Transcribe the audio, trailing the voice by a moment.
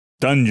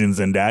Dungeons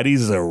and Daddies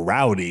is a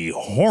rowdy,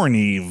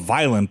 horny,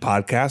 violent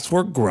podcast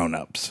for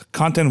grown-ups.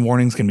 Content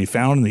warnings can be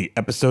found in the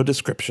episode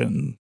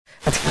description.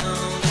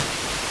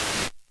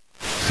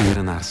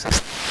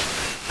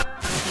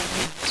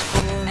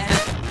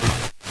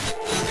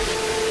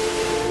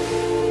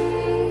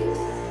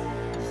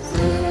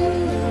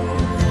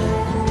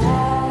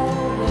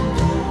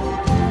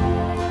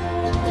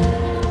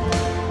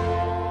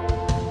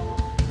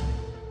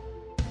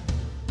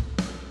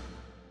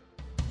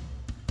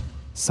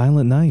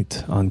 Silent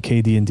Night on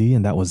KD&D,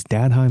 and that was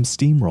Dadheim's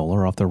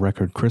Steamroller off the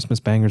record Christmas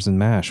Bangers and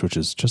Mash, which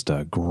is just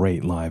a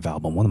great live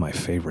album, one of my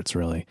favorites,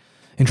 really.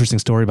 Interesting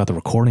story about the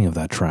recording of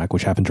that track,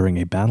 which happened during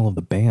a battle of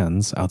the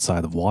bands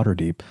outside of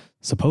Waterdeep.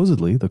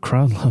 Supposedly, the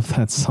crowd loved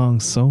that song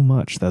so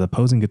much that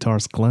opposing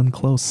guitarist Glenn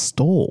Close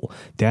stole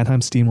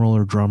Dadheim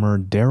Steamroller drummer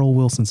Darryl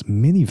Wilson's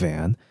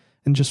minivan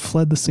and just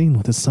fled the scene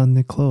with his son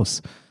Nick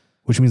Close.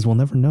 Which means we'll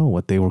never know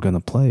what they were going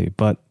to play.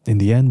 But in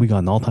the end, we got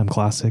an all-time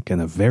classic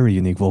and a very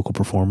unique vocal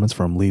performance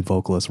from lead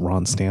vocalist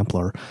Ron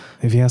Stampler.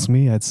 If you ask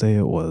me, I'd say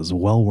it was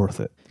well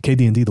worth it.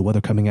 KD&D, the weather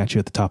coming at you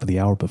at the top of the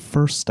hour. But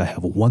first, I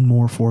have one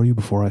more for you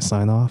before I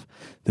sign off.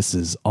 This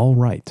is All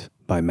Right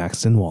by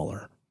Maxton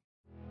Waller.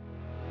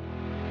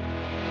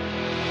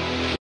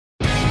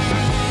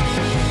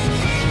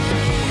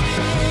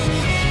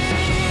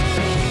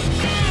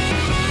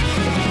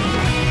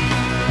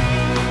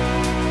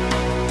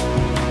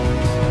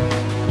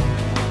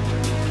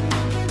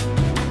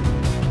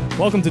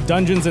 Welcome to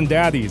Dungeons and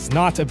Daddies,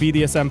 not a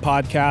BDSM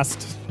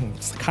podcast.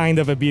 It's kind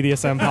of a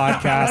BDSM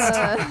podcast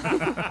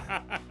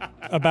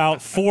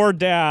about four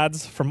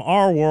dads from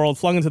our world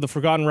flung into the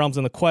Forgotten Realms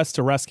in the quest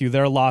to rescue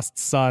their lost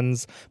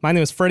sons. My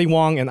name is Freddie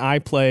Wong, and I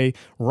play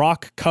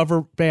rock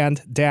cover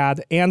band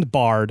dad and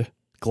bard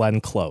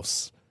Glenn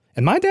Close.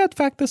 And my dad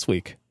fact this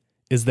week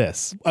is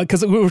this,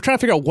 because we were trying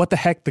to figure out what the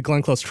heck the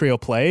Glenn Close trio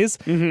plays,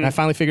 and I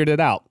finally figured it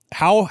out.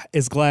 How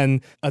is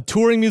Glenn a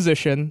touring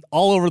musician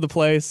all over the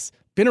place,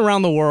 been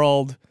around the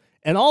world,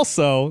 and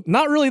also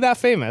not really that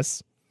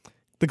famous?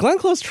 The Glenn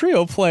Close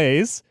Trio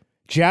plays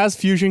jazz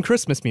fusion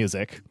Christmas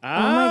music.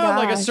 Ah,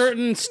 like a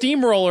certain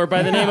steamroller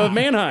by the name of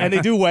Mannheim. And they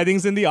do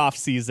weddings in the off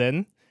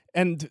season.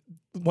 And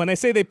when I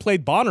say they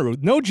played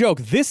Bonnaroo, no joke,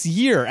 this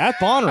year at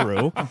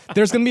Bonnaroo,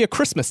 there's going to be a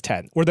Christmas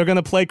tent where they're going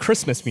to play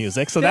Christmas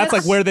music. So that's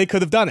like where they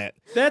could have done it.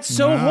 That's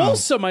so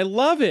wholesome. I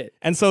love it.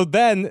 And so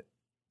then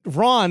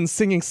Ron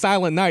singing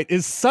Silent Night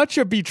is such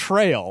a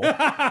betrayal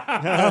of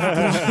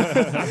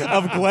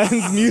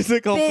Glenn's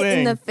musical Spit thing.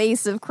 in the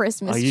face of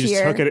Christmas you just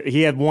cheer. took it.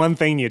 He had one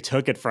thing, you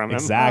took it from him.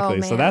 Exactly.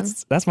 Oh, so man.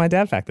 that's my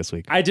dad fact this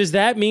week. Does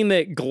that mean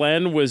that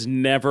Glenn was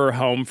never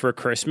home for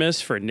Christmas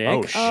for Nick?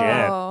 Oh, shit.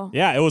 Oh.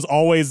 Yeah, it was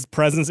always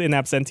presence in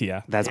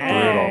absentia. That's Dang.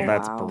 brutal.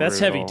 That's Wow. brutal. That's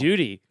heavy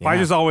duty. I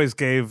just always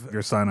gave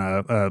your son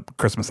a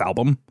Christmas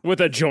album.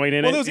 With a joint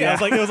in Well, it.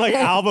 it was like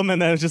album,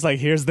 and then it was just like,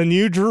 here's the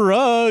new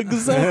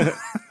drugs.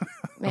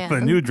 Man.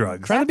 The new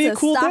drugs. Trying to be a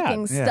cool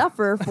stocking dad.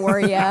 stuffer for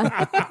you.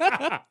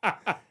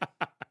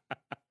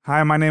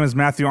 Hi, my name is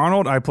Matthew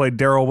Arnold. I play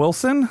Darryl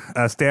Wilson,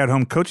 a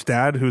stay-at-home coach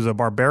dad who's a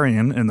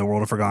barbarian in the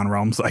world of Forgotten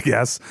Realms, I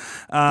guess.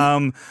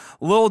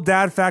 Little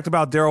dad fact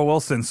about Darryl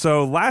Wilson.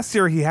 So last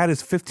year he had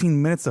his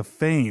 15 minutes of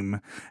fame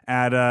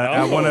at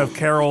one of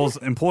Carol's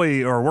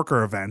employee or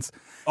worker events.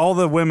 All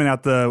the women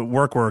at the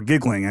work were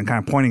giggling and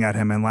kind of pointing at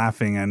him and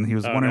laughing, and he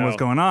was wondering what's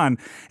going on.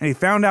 And he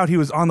found out he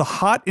was on the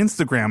hot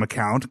Instagram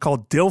account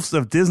called Dilfs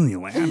of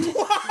Disneyland.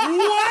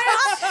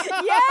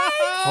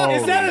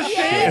 Is that a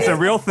thing? It's a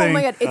real thing. Oh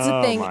my God, it's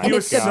a thing. my And He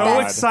was it's the so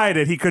best.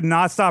 excited he could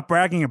not stop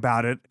bragging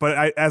about it.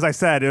 But as I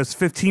said, it was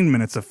 15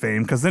 minutes of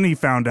fame, because then he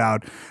found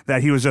out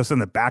that he was just in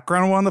the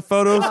background of one of the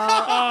photos.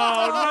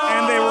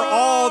 And they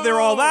were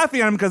all laughing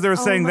at him because they were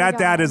saying my that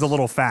dad gosh. is a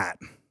little fat.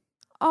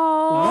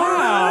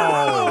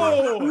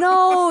 Oh.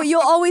 No,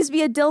 you'll always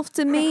be a DILF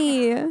to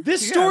me.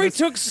 This story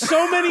took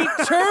so many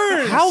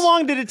turns. How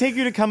long did it take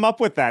you to come up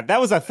with that?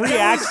 That was a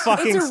 3-act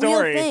fucking It's a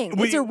story. real thing.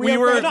 It's a We real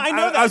were. thing. No, I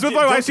know that. I was with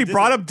my wife. Dilfs She of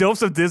brought up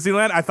Dilfs of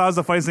Disneyland. I thought it was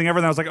the funniest thing ever.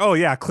 And I was like, oh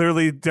yeah,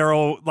 clearly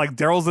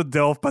Daryl's a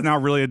Dilf, but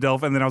not really a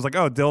Dilf. And then I was like,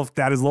 oh, Dilf,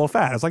 dad is a little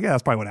fat. I was like, yeah,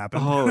 that's probably what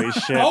happened. Holy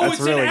shit. Oh, That's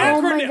it's really an good.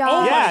 Oh my acronym.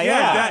 God. my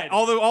Yeah. That,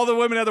 all the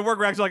women at the work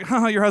were actually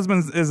like, your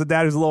husband is a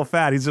dad who's a little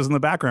fat. He's just in the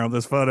background of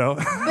this photo.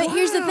 But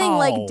here's the thing,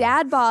 like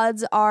dad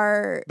bods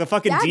are The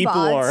fucking dad deep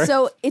bods. lore.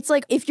 So it's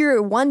like if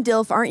you're one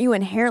DILF, aren't you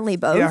inherently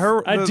both?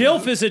 A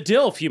DILF is a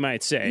DILF, you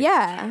might say.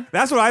 Yeah.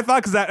 That's what I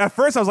thought, because at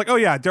first I was like, oh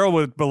yeah, Darryl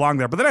would belong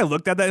there. But then I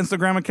looked at that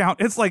Instagram account.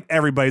 It's like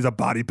everybody's a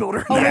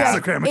bodybuilder in that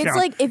Instagram account. It's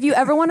like if you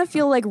ever want to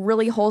feel like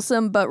really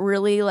wholesome but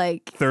really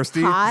like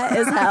Thirsty? hot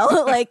as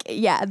hell, like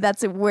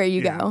that's where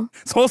you go.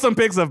 It's wholesome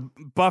pics of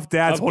buff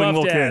dads Of holding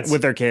buff little dads. kids.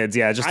 With their kids,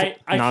 yeah. Just I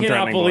non-threatening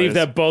cannot believe boys.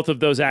 that both of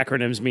those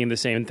acronyms mean the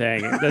same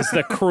thing. That's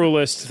the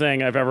cruelest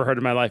thing I've ever heard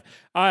in my life.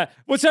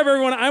 What's up,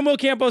 everyone? I'm Will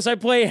Campos. I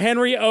play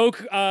Henry Oak,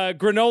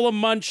 granola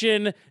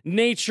munchin,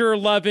 nature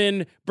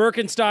loving,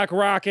 Birkenstock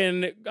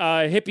rocking,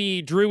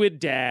 hippie druid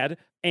dad.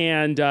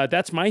 And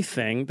that's my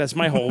thing. That's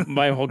my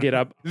whole get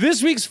up.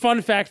 This week's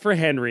fun fact for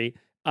Henry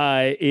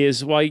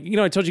is, well, I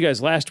told you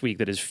guys last week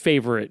that his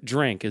favorite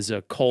drink is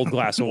a cold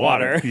glass of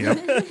water.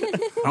 Yep.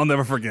 I'll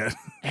never forget.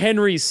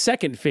 Henry's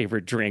second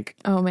favorite drink,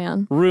 Oh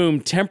man. room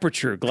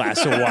temperature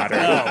glass of water.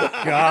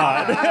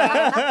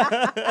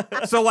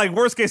 So, like,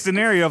 worst case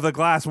scenario, if the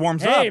glass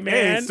warms up, Hey,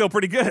 man. it's still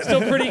pretty good.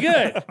 Still pretty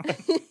good.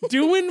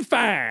 Doing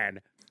fine.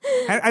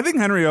 I think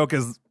Henry Oak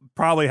is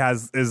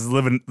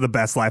living the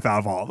best life out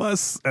of all of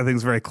us. I think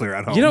it's very clear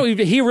at home.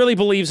 He really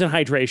believes in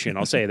hydration.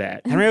 I'll say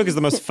that. Henry Oak is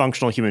the most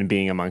functional human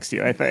being amongst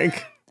you, I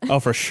think. Oh,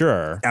 for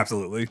sure.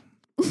 Absolutely.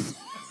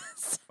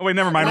 Oh, wait,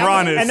 never mind.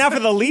 Ron is. And now for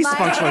the least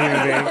functional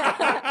human being.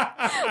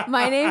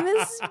 My name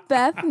is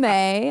Beth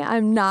May.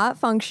 I'm not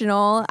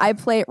functional. I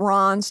play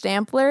Ron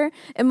Stampler,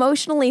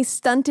 emotionally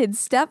stunted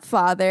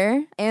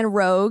stepfather and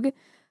rogue.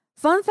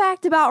 Fun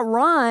fact about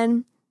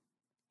Ron,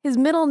 his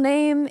middle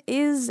name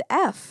is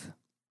F.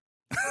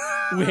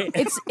 Wait,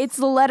 It's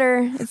the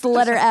letter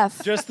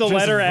F. just the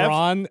letter F.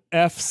 Ron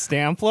F.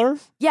 Stampler?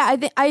 Yeah,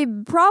 I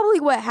probably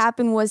what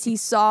happened was he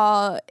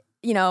saw,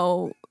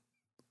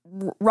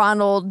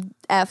 Ronald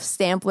F.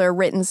 Stampler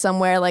written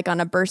somewhere, like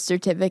on a birth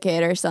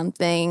certificate or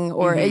something,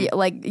 or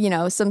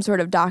some sort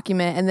of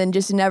document, and then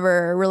just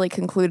never really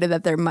concluded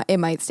that it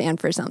might stand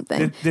for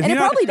something. Did and he it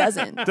not- probably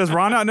doesn't. Does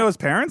Ron not know his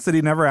parents? Did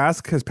he never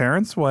ask his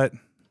parents what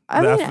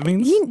I the mean, F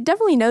means? he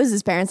definitely knows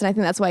his parents, and I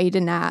think that's why he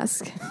didn't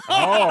ask.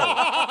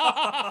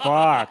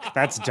 Fuck,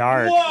 that's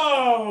dark.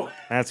 Whoa!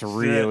 That's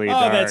really Oh,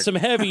 dark. that's some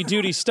heavy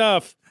duty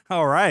stuff.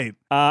 All right.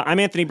 I'm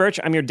Anthony Burch.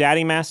 I'm your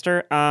daddy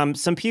master.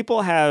 Some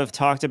people have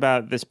talked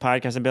about this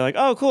podcast and be like,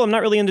 oh, cool, I'm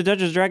not really into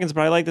Dungeons & Dragons,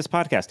 but I like this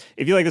podcast.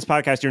 If you like this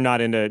podcast, you're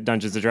not into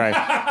Dungeons & Dragons.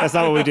 That's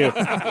not what we do.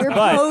 You're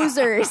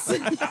posers.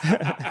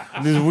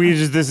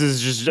 This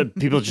is just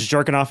people just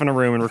jerking off in a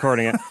room and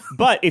recording it.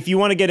 But if you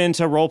want to get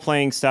into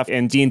role-playing stuff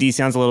and D&D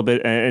sounds a little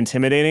bit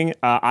intimidating,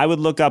 I would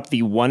look up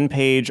the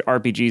one-page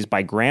RPGs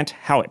by Grant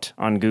Howitt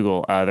on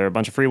Google. There are a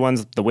bunch of free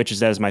ones. The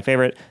Witch's Dead is my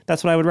favorite.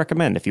 That's what I would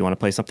recommend if you want to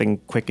play something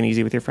quick and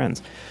easy with your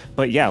friends.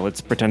 But yeah, let's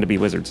pretend to be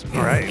wizards.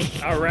 All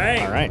right. All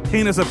right. All right.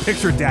 Paint us a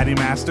picture, Daddy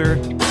Master.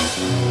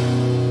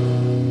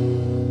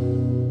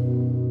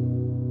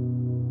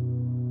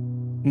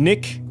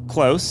 Nick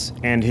Close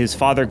and his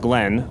father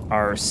Glenn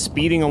are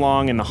speeding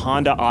along in the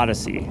Honda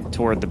Odyssey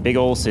toward the big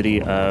old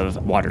city of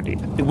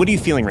Waterdeep. What are you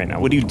feeling right now?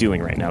 What are you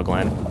doing right now,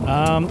 Glenn?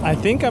 I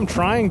think I'm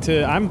driving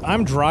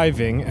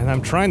and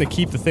I'm trying to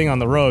keep the thing on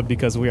the road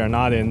because we are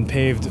not in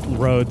paved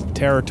road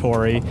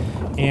territory.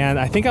 And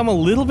I think I'm a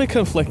little bit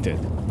conflicted,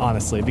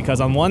 honestly,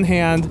 because on one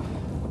hand,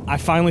 I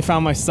finally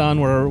found my son.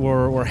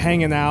 We're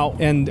hanging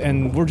out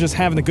and we're just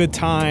having a good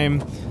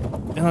time.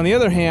 And on the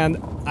other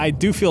hand, I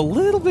do feel a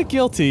little bit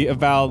guilty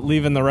about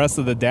leaving the rest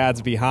of the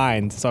dads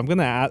behind. So I'm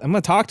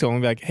gonna talk to him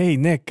and be like, "Hey,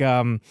 Nick,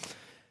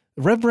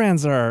 Red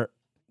Brands are,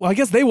 well, I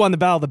guess they won the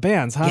Battle of the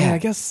Bands, huh? Yeah. I mean, I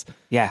guess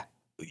Yeah.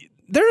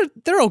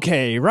 they're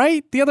okay,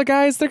 right? The other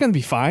guys, they're gonna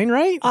be fine,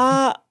 right?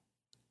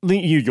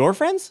 Your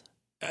friends?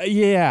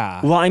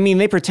 Yeah. Well, I mean,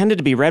 they pretended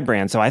to be Red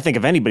Brand, so I think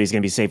if anybody's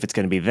going to be safe, it's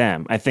going to be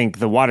them. I think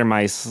the water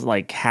mice,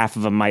 like half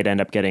of them might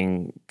end up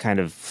getting kind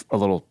of a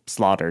little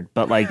slaughtered,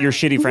 but like your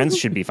shitty friends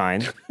should be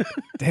fine.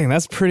 Dang,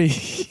 that's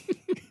pretty.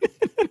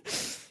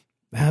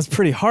 That's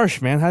pretty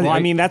harsh, man. Well, I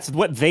mean, that's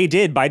what they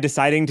did by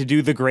deciding to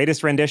do the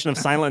greatest rendition of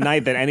Silent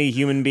Night that any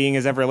human being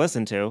has ever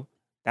listened to.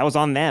 That was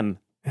on them.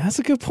 That's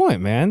a good point,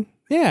 man.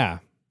 Yeah.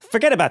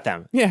 Forget about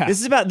them. Yeah.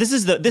 This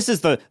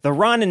is the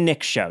Ron and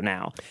Nick show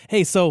now.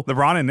 Hey, so The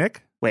Ron and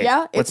Nick? Wait.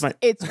 Yeah, what's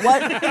it's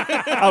what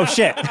Oh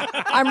shit.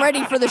 I'm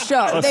ready for the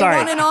show. They sorry.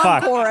 want an Fuck.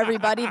 encore,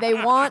 everybody. They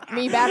want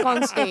me back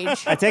on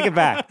stage. I take it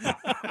back.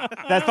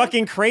 That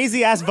fucking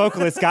crazy ass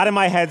vocalist got in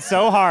my head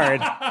so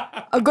hard.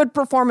 A good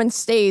performance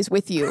stays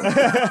with you.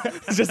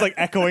 it's just like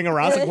echoing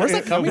around. It's like, where's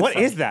that coming What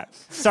from? is that?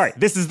 Sorry,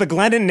 this is the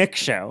Glenn and Nick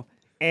show.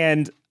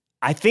 And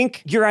I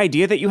think your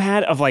idea that you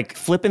had of like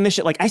flipping this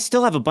shit, like I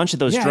still have a bunch of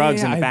those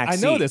drugs in the back I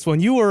seat. noticed when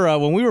we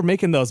were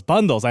making those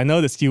bundles. I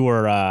noticed you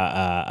were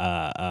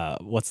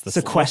what's the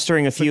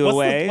Sequestering a few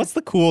away. What's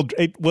the cool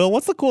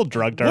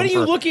drug term? What are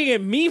you for- looking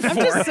at me for? I'm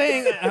just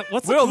saying.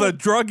 What's Will, the the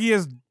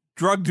druggiest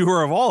drug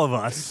doer of all of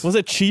us. was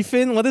it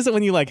chiefin? What is it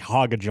when you like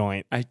hog a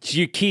joint?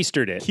 You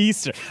keistered it.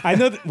 Keister. I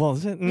know. Well,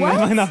 that What?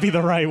 might not be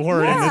the right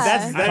word in this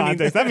Yeah.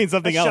 context. That means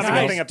something else. Shut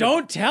up. Will. Guys,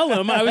 Don't tell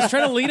him. I was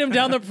trying to lead him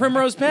down the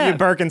primrose You path.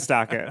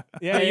 Birkenstock it.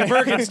 Yeah, you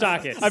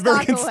Birkenstock it. I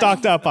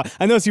Birkenstocked up.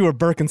 I noticed you were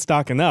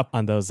Birkenstocking up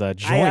on those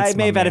joints. I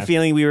may have my had a man.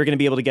 feeling we were going to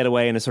be able to get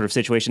away in a sort of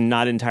situation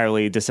not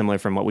entirely dissimilar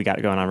from what we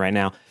got going on right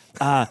now.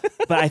 But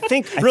I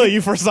think Really,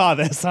 you foresaw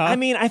this, huh? I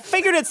mean, I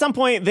figured at some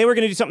point they were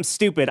going to do something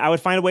stupid. I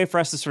would find a way for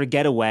us to sort of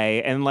get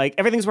away, and like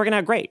everything's working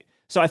out great.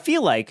 So I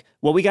feel like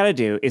what we got to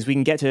do is we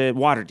can get to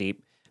Waterdeep,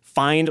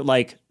 find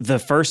like the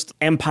first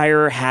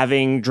empire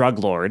having drug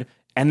lord,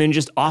 and then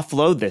just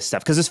offload this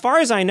stuff. Because as far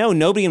as I know,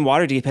 nobody in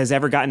Waterdeep has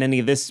ever gotten any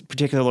of this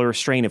particular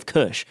strain of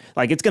Kush.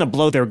 Like it's going to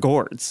blow their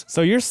gourds.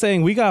 So you're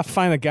saying we got to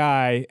find a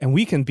guy and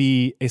we can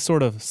be a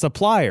sort of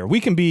supplier. We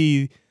can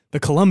be the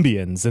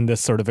Colombians in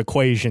this sort of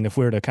equation if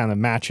we were to kind of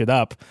match it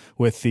up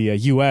with the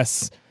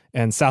U.S.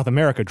 and South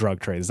America drug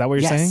trade. Is that what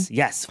you're saying?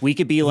 Yes. We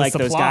could be like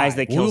those supply. guys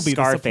that kill We'll be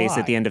the Scarface supply.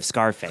 at the end of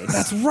Scarface.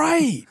 That's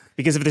right.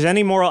 Because if there's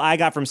any moral I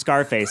got from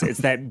Scarface, it's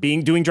that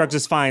doing drugs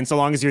is fine so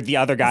long as you're the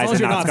other guys As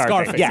and long as not you're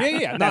not Scarface.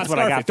 Scarface. Yeah. That's Not what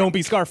I Scarface. got. Don't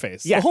be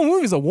Scarface. Yeah. The whole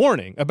movie's a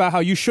warning about how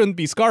you shouldn't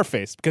be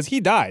Scarface because he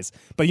dies.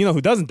 But you know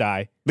who doesn't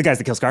die? The guys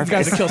that kill The Scarface.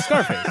 guys that kill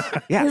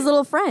Scarface. Yeah. His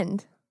little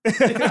friend.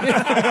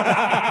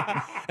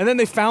 And then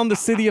they found the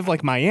city of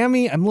like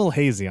Miami. I'm a little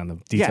hazy on the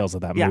details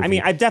of that movie. Yeah, I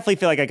mean, I definitely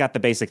feel like I got the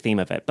basic theme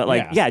of it. But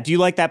do you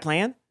like that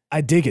plan? I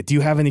dig it. Do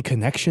you have any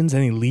connections,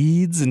 any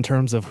leads in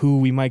terms of who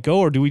we might go,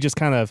 or do we just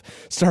kind of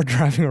start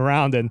driving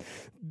around and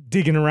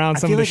digging around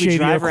some of the I feel like we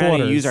shadier drive around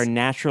quarters? and use our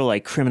natural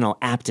like criminal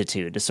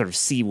aptitude to sort of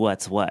see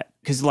what's what.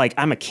 Because like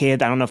I'm a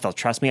kid, I don't know if they'll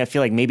trust me. I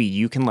feel like maybe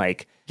you can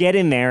like get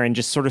in there and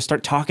just sort of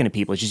start talking to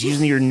people, just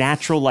using your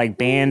natural like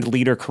band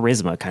leader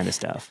charisma kind of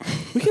stuff.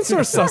 We can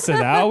sort of suss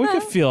it out. We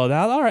can feel it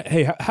out. All right.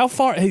 Hey, how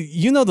far? Hey,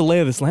 you know the lay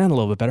of this land a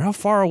little bit better. How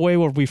far away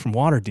were we from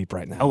Waterdeep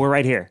right now? Oh, we're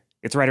right here.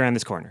 It's right around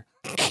this corner.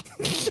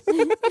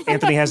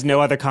 Anthony has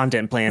no other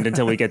content planned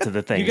until we get to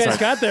the thing. You guys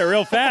got there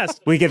real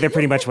fast. We get there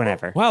pretty much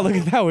whenever. Wow, look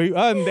at that.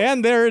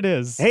 And there it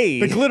is. Hey.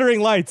 The glittering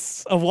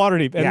lights of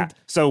Waterdeep. And Yeah.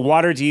 So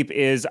Waterdeep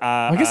is.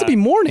 I guess it'd be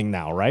morning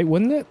now, right?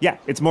 Wouldn't it? Yeah,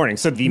 it's morning.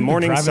 So the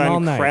morning driving all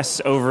sun night.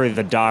 crests over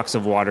the docks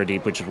of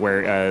Waterdeep, which is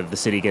where the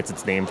city gets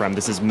its name from.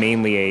 This is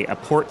mainly a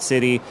port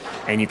city,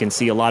 and you can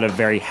see a lot of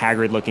very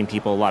haggard-looking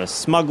people, a lot of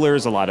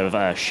smugglers, a lot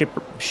of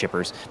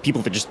shippers,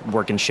 people that just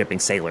work in shipping,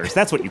 sailors.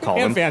 That's what you call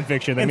And them. fan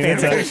fiction. I And mean,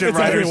 fan it's fiction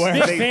writers. everywhere.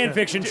 Big fan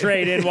fiction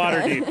trade in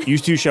Waterdeep.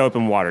 Used to show up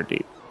in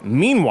Waterdeep.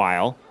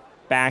 Meanwhile,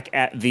 back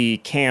at the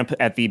camp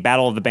at the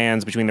Battle of the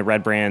Bands between the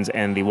Red Brands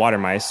and the Water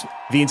Mice,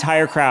 the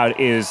entire crowd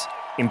is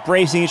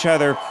embracing each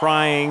other,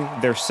 crying.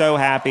 They're so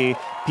happy.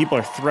 People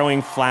are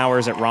throwing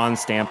flowers at Ron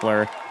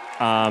Stampler.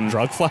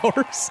 Drug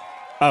flowers?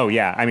 Oh,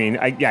 yeah. I mean,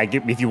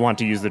 if you want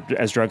to use it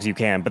as drugs, you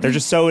can. But they're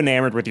just so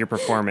enamored with your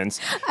performance.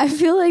 I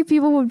feel like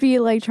people would be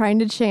like trying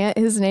to chant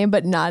his name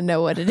but not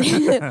know what it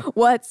is.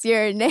 What's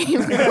your name?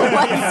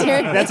 What's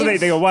your name? That's what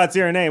they go, what's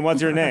your name?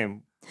 What's your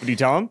name? Do you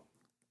tell them?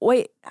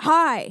 Wait,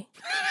 hi.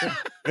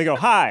 They go,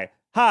 hi.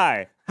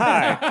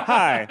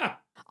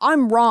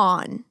 I'm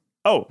Ron.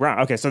 Oh, Ron.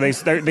 Okay, so they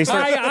start.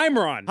 Hi, I'm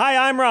Ron. Hi,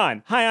 I'm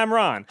Ron. Hi, I'm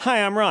Ron.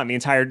 Hi, I'm Ron. The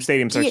entire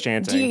stadium starts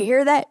chanting. Do you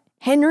hear that,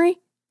 Henry?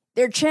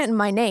 They're chanting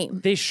my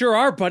name. They sure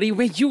are, buddy.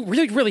 Wait, you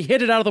really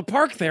hit it out of the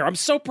park there. I'm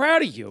so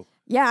proud of you.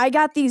 Yeah, I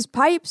got these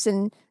pipes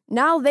and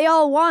now they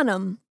all want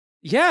them.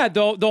 Yeah,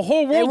 the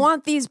whole world. They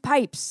want these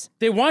pipes.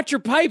 They want your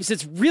pipes.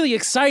 It's really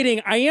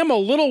exciting. I am a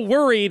little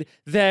worried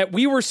that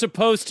we were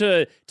supposed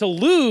to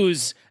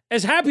lose.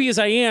 As happy as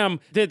I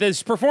am that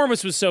this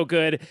performance was so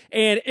good,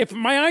 and if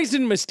my eyes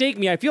didn't mistake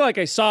me, I feel like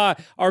I saw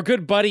our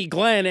good buddy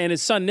Glenn and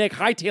his son Nick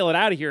hightail it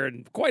out of here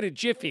in quite a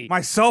jiffy.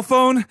 My cell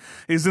phone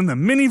is in the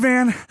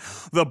minivan.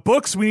 The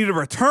books we need to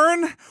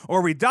return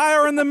or we die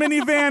are in the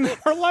minivan.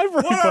 Our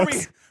library What are we?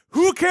 books.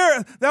 Who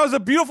cares? That was a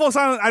beautiful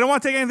silent. I don't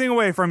want to take anything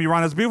away from you,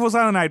 Ron. It was a beautiful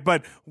silent night.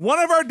 But one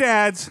of our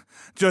dads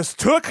just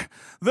took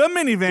the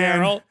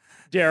minivan.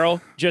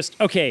 Darryl,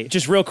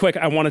 just real quick,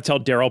 I want to tell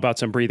Darryl about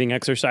some breathing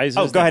exercises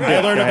Oh, go ahead, that I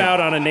Dale. learned Go ahead. about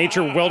on a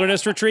nature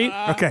wilderness retreat.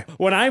 Okay.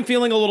 When I'm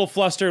feeling a little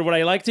flustered, what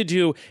I like to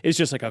do is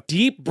just like a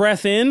deep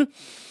breath in,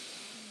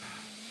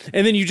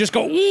 and then you just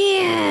go,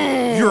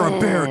 You're a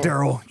bear,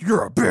 Darryl.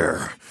 You're a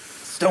bear.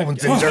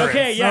 Stone's endurance.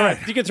 okay, yeah, All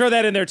right. you can throw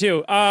that in there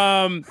too.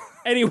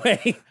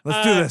 Anyway.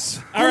 Let's do this.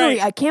 All Henry,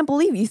 right. I can't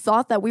believe you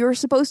thought that we were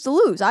supposed to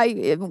lose.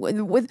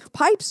 With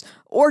pipes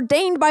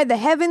ordained by the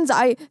heavens,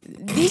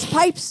 these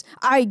pipes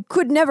I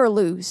could never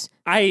lose.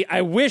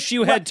 I wish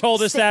you had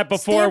told us that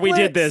before we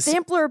did this.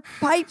 Sampler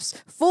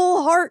pipes,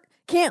 full heart,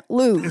 can't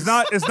lose.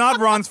 It's not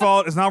Ron's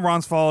fault. It's not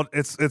Ron's fault.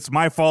 It's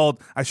my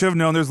fault. I should have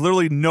known. There's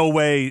literally no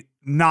way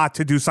not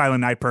to do Silent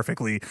Night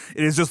perfectly.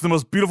 It is just the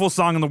most beautiful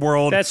song in the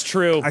world. That's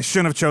true. I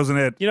shouldn't have chosen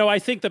it. You know, I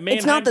think the main.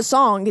 It's not the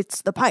song,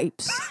 it's the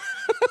pipes.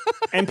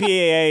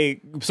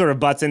 MPAA sort of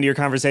butts into your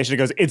conversation and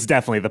goes, it's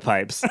definitely the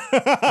pipes.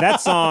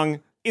 That song,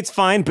 it's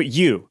fine, but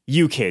you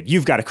kid,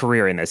 you've got a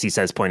career in this, he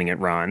says, pointing at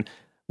Ron.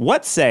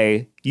 What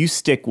say you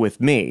stick with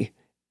me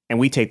and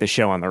we take the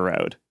show on the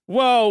road?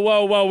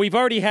 Whoa. We've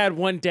already had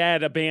one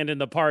dad abandon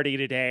the party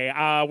today.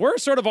 We're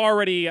sort of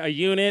already a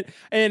unit,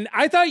 and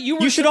I thought you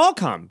were. You should all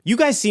come. You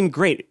guys seem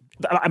great.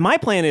 My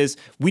plan is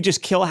we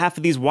just kill half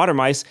of these water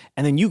mice,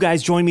 and then you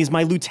guys join me as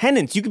my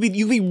lieutenants. You could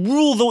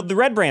rule the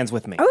Red Brands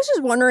with me. I was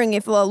just wondering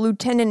if a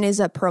lieutenant is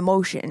a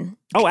promotion.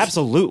 Oh,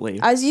 absolutely.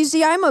 As you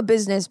see, I'm a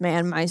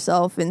businessman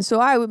myself, and so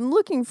I'm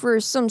looking for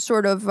some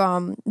sort of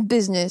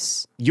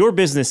business. Your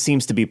business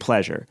seems to be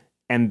pleasure,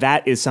 and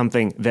that is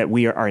something that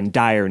we are in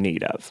dire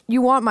need of.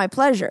 You want my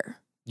pleasure.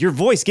 Your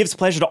voice gives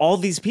pleasure to all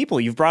these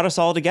people. You've brought us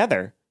all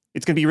together.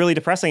 It's going to be really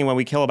depressing when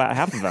we kill about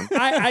half of them.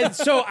 I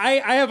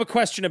have a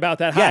question about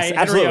that. Yes, Hi,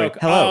 absolutely. Henry Oak.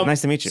 Hello,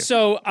 nice to meet you.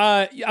 So,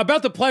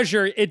 about the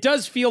pleasure, it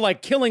does feel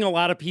like killing a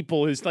lot of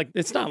people is like,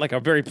 it's not like a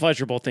very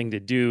pleasurable thing to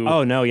do.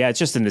 Oh, no, yeah, it's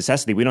just a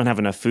necessity. We don't have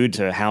enough food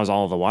to house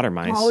all of the water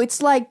mice. Oh,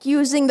 it's like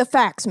using the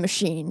fax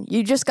machine.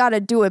 You just got to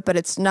do it, but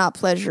it's not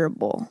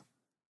pleasurable.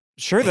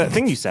 Sure, the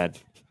thing you said.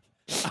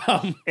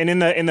 And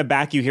in the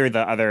back, you hear the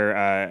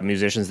other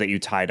musicians that you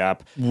tied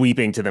up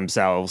weeping to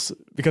themselves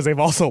Because they've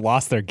also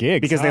lost their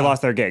gigs. because they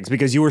lost their gigs.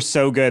 Because you were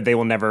so good, they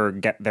will never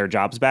get their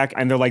jobs back.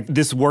 And they're like,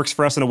 this works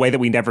for us in a way that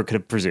we never could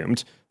have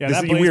presumed. Yeah,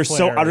 that bass we are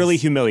so player utterly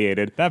is-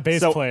 humiliated. That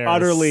bass so player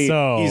utterly is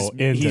so he's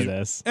into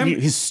this.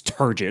 He's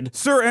turgid.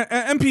 Sir,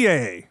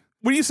 MPAA,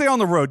 when you say on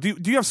the road, do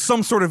you have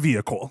some sort of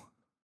vehicle?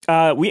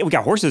 We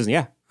got horses,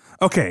 yeah.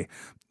 Okay.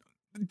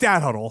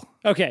 Dad huddle.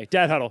 Okay,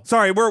 Dad Huddle.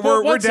 Sorry, we're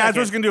one dads. second.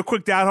 We're just gonna do a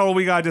quick dad huddle.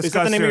 We gotta discuss. Is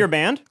that the name of here. your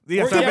band?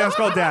 Yes, that band's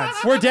called Dads.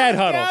 We're Dad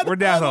Huddle. We're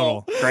dad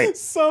huddle. Great.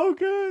 So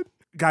good.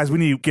 Guys, we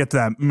need to get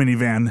that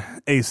minivan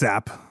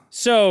ASAP.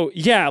 So,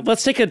 yeah,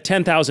 let's take a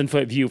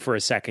 10,000-foot view for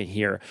a second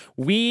here.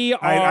 We are...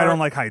 I don't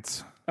like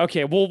heights.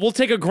 Okay, we'll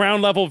take a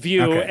ground level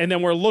view, Okay. and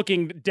then we're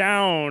looking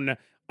down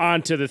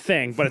onto the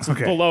thing, but it's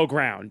Okay. below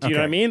ground. Do you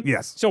know what I Okay, mean?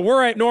 yes. So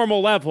we're at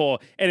normal level,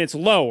 and it's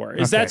lower.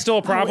 Is Okay. that still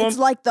a problem? It's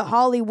like the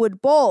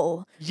Hollywood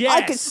Bowl.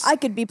 Yes. I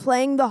could be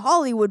playing the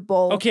Hollywood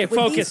Bowl. Okay, with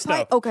focus, these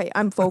though. Okay,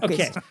 I'm focused.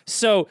 Okay,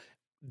 so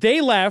they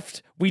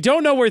left. We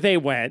don't know where they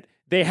went.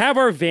 They have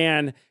our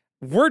van.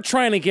 We're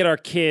trying to get our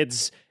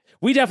kids.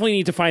 We definitely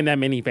need to find that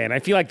minivan. I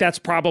feel like that's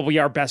probably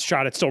our best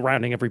shot at still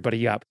rounding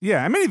everybody up.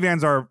 Yeah, and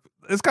minivans are.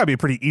 It's got to be a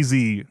pretty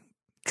easy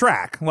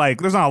track.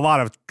 Like, there's not a lot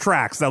of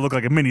tracks that look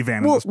like a minivan.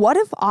 in Well, this. what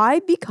if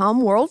I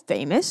become world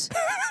famous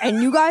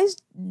and you guys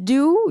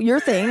do your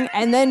thing,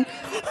 and then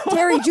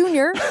Terry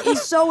Jr. is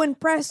so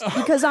impressed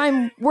because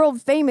I'm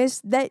world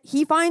famous that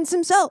he finds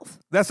himself?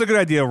 That's a good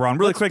idea, Ron.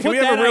 Really quick, can Put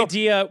we have that a real?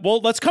 idea.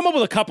 Well, let's come up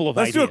with a couple of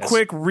Let's ideas. do a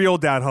quick real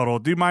dad huddle.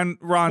 Do you mind,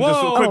 Ron?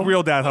 Just a Whoa. quick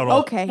real dad huddle.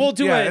 Okay. We'll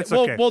do Yeah, it. it's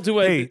okay. We'll do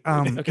it. Hey,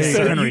 okay. hey,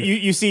 So Henry.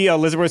 you see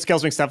Elizabeth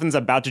Scales McStuffins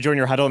about to join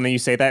your huddle, and then you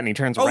say that, and he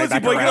turns Oh, right Lizzie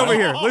back boy, around. get over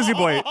here, Lizzie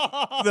boy.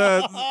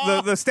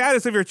 The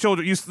status of your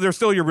children, they're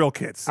still your real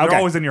kids. They're Okay.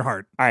 always in your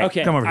heart. All right.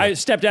 Okay, Come over here.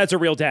 stepdads are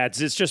real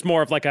dads. It's just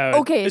more of like a...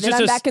 Okay, it's then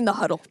just I'm a- back in the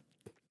huddle.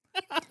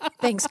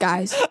 Thanks,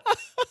 guys.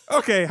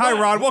 Okay, hi,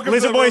 Ron. Welcome to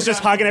Lizard the Boy Real is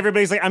just Dad- hugging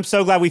everybody. He's like, I'm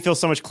so glad we feel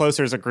so much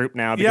closer as a group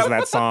now because Yep. of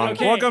that song.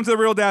 Okay. Welcome to the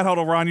Real Dad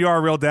Huddle, Ron. You are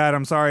a real dad.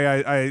 I'm sorry.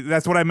 I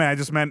that's what I meant. I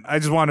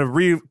just wanted to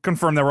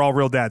reconfirm that we're all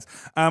real dads.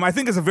 I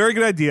think it's a very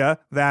good idea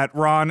that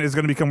Ron is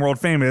going to become world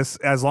famous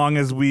as long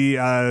as we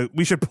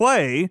should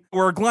play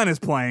where Glenn is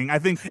playing. I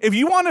think if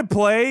you want to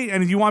play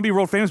and if you want to be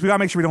world famous, we got to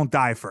make sure we don't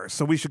die first.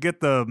 So we should get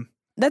the...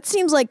 That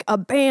seems like a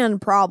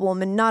band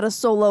problem and not a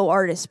solo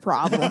artist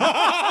problem.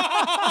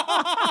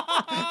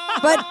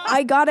 But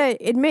I gotta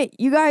admit,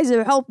 you guys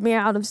have helped me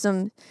out of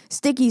some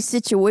sticky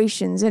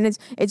situations, and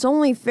it's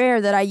only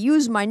fair that I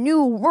use my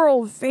new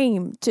world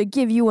fame to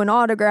give you an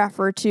autograph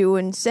or two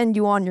and send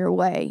you on your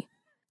way.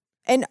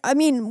 And I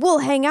mean, we'll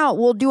hang out,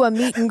 we'll do a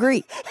meet and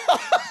greet.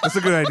 That's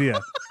a good idea.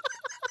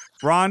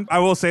 Ron, I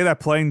will say that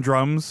playing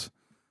drums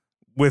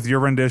with your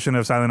rendition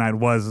of Silent Night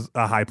was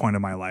a high point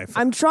of my life.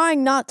 I'm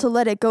trying not to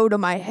let it go to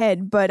my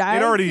head, but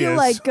I already feel is.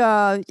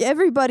 like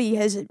everybody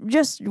has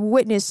just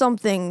witnessed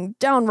something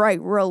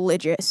downright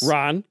religious.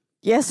 Ron,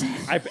 Yes.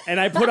 I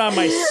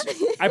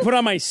put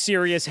on my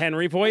serious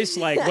Henry voice,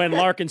 like when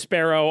Lark and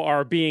Sparrow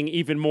are being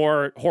even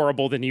more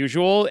horrible than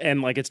usual,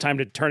 and like it's time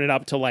to turn it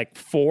up to like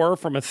 4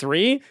 from a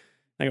 3.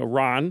 I go,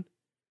 Ron,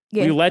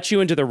 Yeah. we let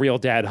you into the Real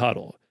Dad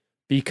Huddle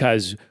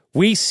because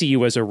we see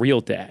you as a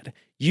real dad.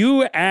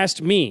 You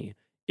asked me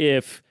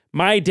if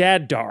my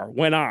dad-dar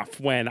went off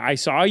when I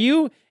saw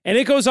you, and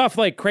it goes off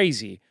like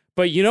crazy.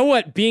 But you know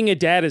what being a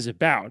dad is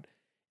about?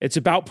 It's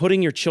about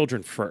putting your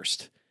children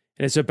first,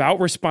 and it's about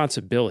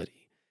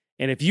responsibility.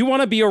 And if you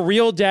want to be a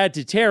real dad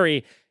to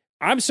Terry,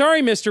 I'm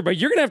sorry, mister, but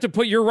you're going to have to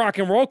put your rock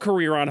and roll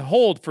career on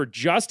hold for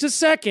just a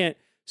second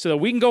so that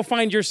we can go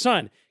find your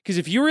son. Because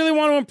if you really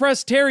want to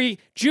impress Terry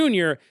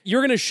Jr.,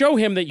 you're going to show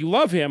him that you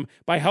love him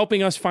by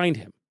helping us find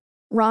him.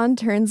 Ron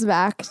turns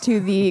back to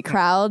the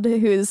crowd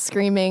who's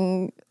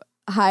screaming,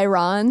 "Hi,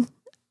 Ron,"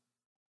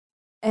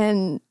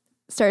 and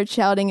starts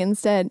shouting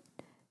instead,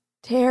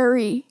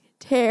 "Terry,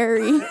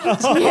 Terry,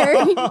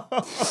 Terry."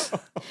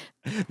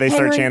 They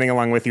start Henry- chanting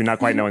along with you, not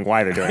quite knowing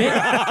why they're doing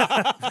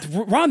it.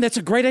 Ron, that's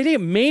a great idea.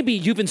 Maybe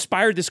you've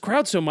inspired this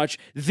crowd so much,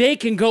 they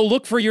can go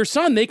look for your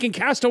son. They can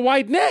cast a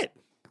wide net.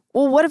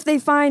 Well, what if they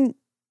find...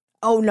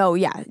 Oh, no,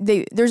 yeah.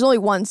 There's only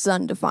one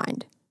son to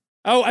find.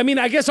 Oh, I mean,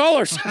 I guess all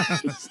our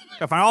sons.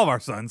 Gotta find all of our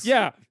sons.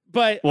 Yeah,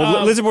 but...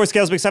 Well, Lizard Boy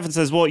Scales McStuffin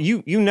says, well,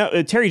 you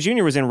know, Terry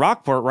Jr. was in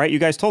Rockport, right? You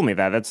guys told me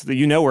that.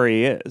 You know where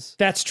he is.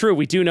 That's true.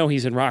 We do know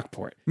he's in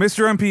Rockport.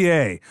 Mr.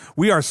 MPA,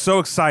 we are so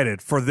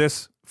excited for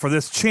this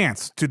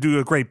chance to do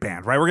a great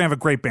band, right? We're gonna have a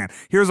great band.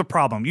 Here's a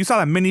problem. You saw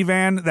that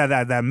minivan,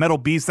 that metal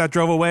beast that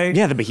drove away?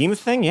 Yeah, the Behemoth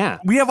thing, yeah.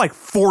 We have like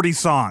 40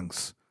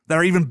 songs that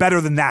are even better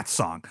than that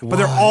song, but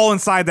they're all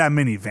inside that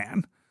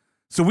minivan.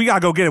 So we gotta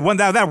go get it. When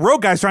that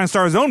road guy's trying to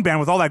start his own band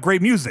with all that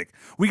great music,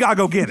 we gotta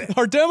go get it.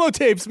 Our demo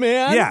tapes,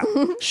 man. Yeah.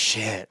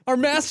 Shit. Our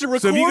master So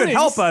recordings. if you could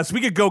help us,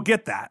 we could go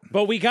get that.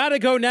 But we got to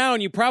go now,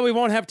 and you probably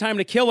won't have time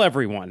to kill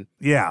everyone.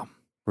 Yeah.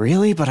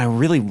 Really? But I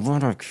really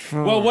want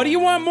to... Well, what do you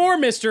want more,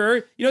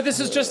 mister? You know, this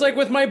is just like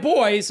with my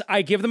boys.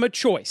 I give them a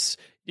choice.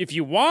 If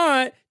you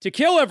want to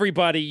kill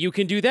everybody, you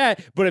can do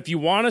that. But if you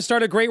want to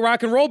start a great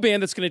rock and roll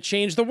band that's going to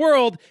change the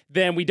world,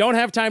 then we don't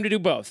have time to do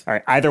both. All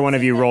right, either one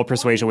of you roll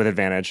persuasion with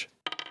advantage.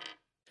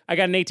 I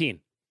got an 18.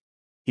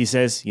 He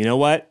says, you know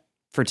what?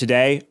 For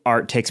today,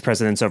 art takes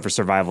precedence over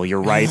survival.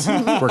 You're right.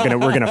 We're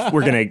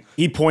gonna.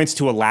 He points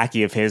to a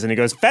lackey of his and he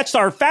goes, fetch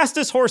our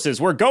fastest horses.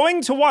 We're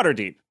going to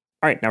Waterdeep.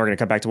 All right, now we're gonna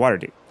cut back to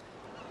Waterdeep.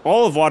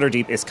 All of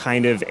Waterdeep is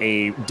kind of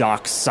a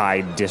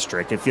dockside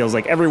district. It feels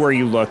like everywhere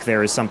you look,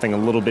 there is something a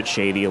little bit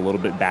shady, a little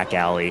bit back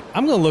alley.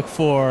 I'm going to look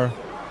for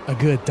a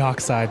good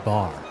dockside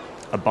bar.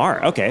 A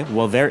bar. Okay.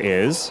 Well, there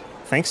is,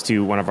 thanks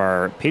to one of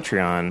our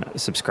Patreon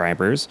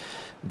subscribers,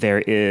 there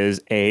is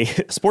a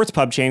sports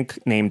pub chain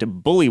named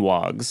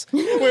Bullywogs.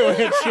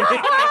 Wait,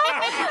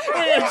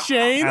 a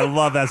chain? I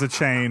love that as a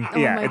chain. Oh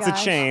Yeah, my it's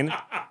gosh. a chain.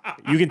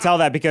 You can tell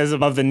that because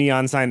above the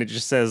neon sign, it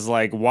just says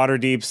like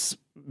Waterdeep's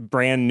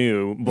brand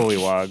new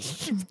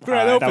Bullywogs.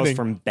 Grand That was opening.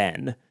 from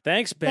Ben.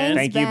 Thanks, Ben.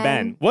 Thanks. Thank you,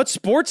 Ben. Ben. What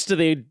sports do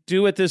they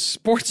do at this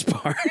sports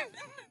bar?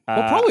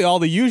 Well, probably all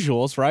the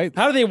usuals, right?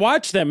 How do they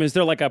watch them? Is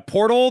there like a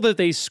portal that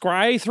they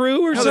scry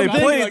through or No, they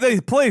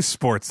something? play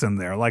sports in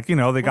there. Like, they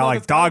got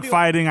like dog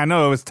fighting. I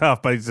know it was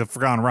tough, but it's a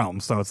Forgotten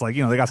Realms. So it's like,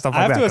 they got stuff I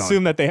like have that to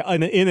assume that they,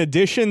 in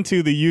addition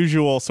to the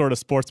usual sort of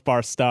sports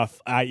bar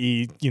stuff,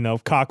 i.e.,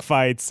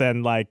 cockfights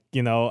and like,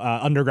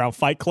 underground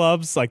fight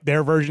clubs, like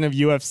their version of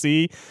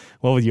UFC.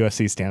 What would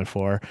UFC stand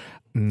for?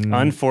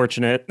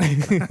 Unfortunate.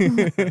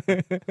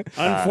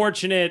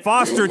 Unfortunate.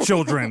 Foster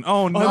children.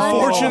 Oh, no.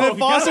 Unfortunate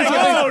foster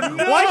children.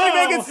 Why'd you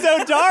make it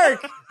so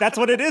dark? That's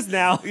what it is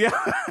now. Yeah.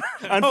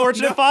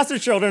 Unfortunate foster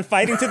children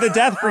fighting to the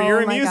death for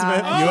your Oh my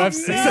amusement. gosh.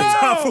 UFC. It's a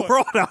tough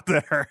world out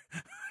there.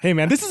 Hey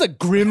man, this is a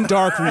grim,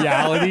 dark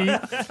reality.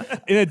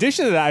 In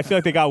addition to that, I feel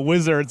like they got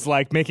wizards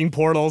like making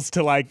portals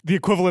to like the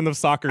equivalent of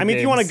soccer. I mean,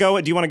 if you want to games. go,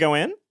 do you want to go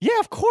in? Yeah,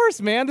 of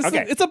course, man.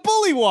 Okay. It's a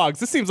Bullywogs.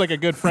 This seems like a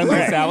good friendly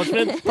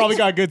establishment. Probably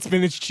got a good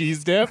spinach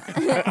cheese dip.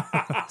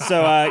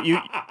 So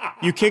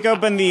you kick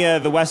open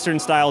the Western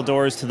style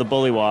doors to the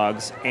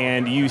Bullywogs,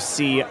 and you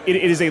see it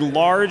is a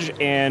large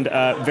and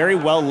very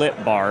well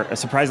lit bar, a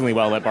surprisingly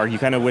well lit bar. You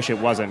kind of wish it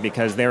wasn't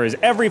because there is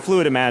every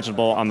fluid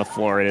imaginable on the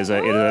floor.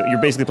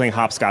 You're basically playing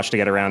hopscotch to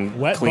get around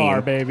Wet clean.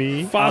 bar,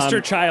 baby.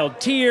 Foster child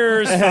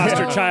tears,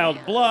 foster child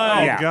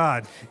blood. Yeah.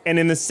 God. And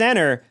in the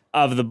center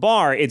of the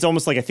bar, it's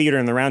almost like a theater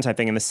in the round type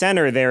thing. In the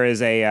center, there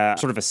is a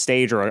sort of a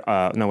stage or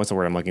what's the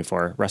word I'm looking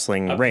for?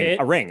 Wrestling ring. pit?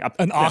 A ring.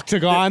 An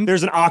octagon.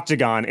 There's an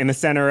octagon in the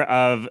center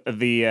of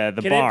the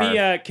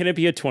bar. Can it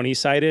be a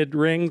 20-sided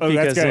ring? Oh,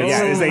 that's good.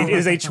 Yeah, it's- it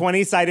is a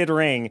 20-sided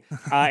ring.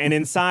 And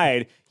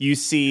inside, you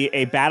see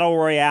a battle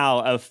royale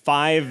of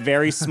 5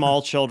 very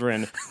small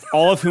children,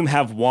 all of whom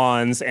have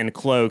wands and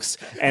cloaks.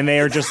 And they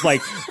are just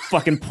like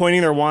fucking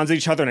pointing their wands at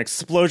each other and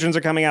explosions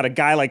are coming out. A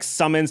guy like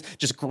summons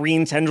just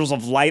green tendrils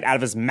of light out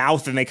of his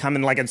mouth and they come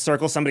and like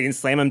encircle somebody and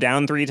slam him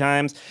down 3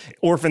 times.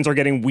 Orphans are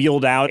getting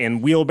wheeled out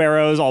in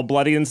wheelbarrows, all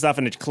bloody and stuff.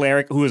 And a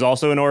cleric, who is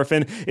also an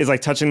orphan, is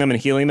like touching them and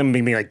healing them and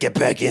being like, get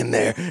back in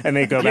there. And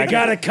they go You back in.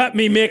 gotta cut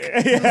me, Mick.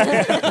 And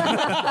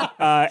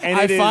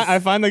I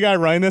find the guy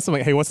writing this. I'm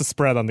like, hey, what's the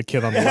spread on the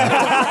kid on the left?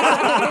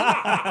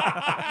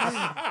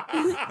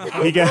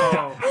 He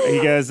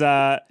goes,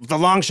 the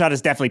long shot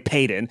is definitely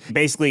Peyton.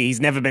 Basically, he's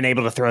never been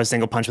able to throw a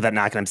single punch without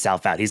knocking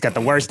himself out. He's got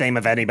the worst aim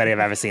of anybody I've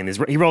ever seen.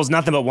 He rolls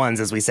nothing but ones,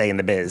 as we say in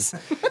the biz.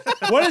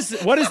 What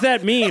does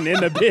that mean in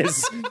the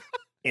biz?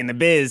 In the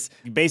biz,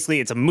 basically,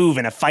 it's a move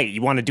in a fight.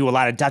 You want to do a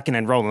lot of ducking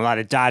and rolling, a lot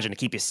of dodging to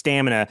keep your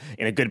stamina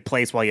in a good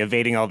place while you're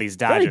evading all these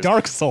dodges. Very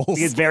Dark Souls.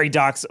 It's very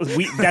Dark.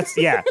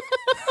 Yeah.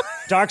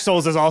 Dark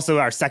Souls is also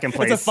our second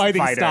place. It's a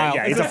fighting fighter. style.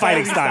 Yeah, it's a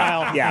fighting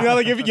style. Yeah. You know,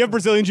 like if you have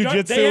Brazilian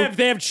Jiu-Jitsu.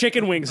 They have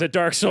chicken wings at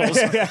Dark Souls.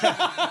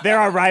 They're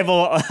our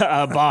rival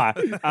bar.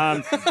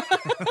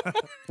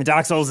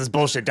 Dark Souls is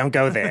bullshit. Don't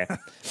go there.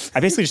 I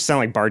basically just sound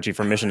like Bargy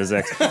from Mission to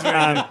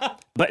Zix.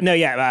 But no,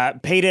 yeah.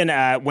 Peyton,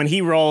 when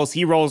he rolls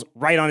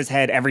right on his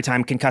head every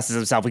time, concusses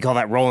himself. We call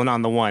that rolling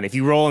on the 1. If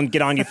you roll and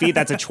get on your feet,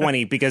 that's a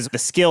 20 because the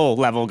skill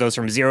level goes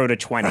from 0 to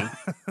 20.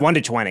 1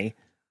 to 20.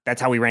 That's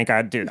how we rank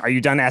our dude. Are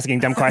you done asking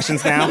dumb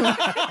questions now?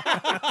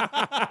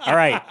 All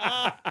right.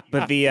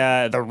 But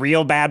the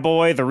real bad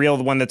boy, the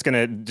one that's going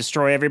to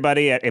destroy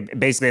everybody,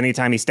 basically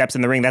anytime he steps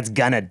in the ring, that's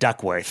Gunnar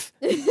Duckworth.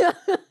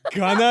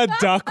 Gunnar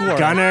Duckworth.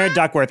 Gunnar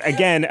Duckworth.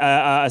 Again,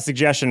 a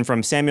suggestion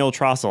from Samuel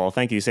Trossel.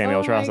 Thank you, Samuel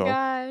Oh my Trossel.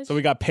 gosh. So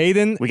we got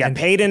Peyton. We got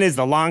Peyton is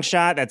the long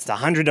shot. That's the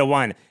 100 to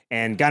 1.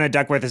 And Gunnar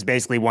Duckworth is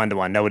basically 1 to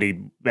 1.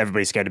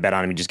 Everybody's scared to bet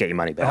on him. You just get your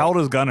money back. How old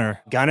is Gunnar?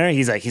 Gunnar,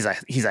 he's a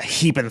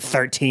heaping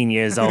 13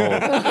 years old.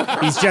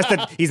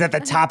 he's at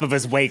the top of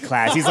his weight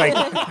class. He's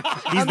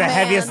the man.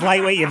 heaviest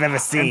lightweight you've ever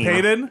seen.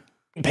 Peyton?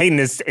 Peyton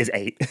is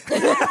 8.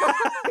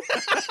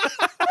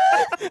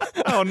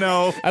 Oh,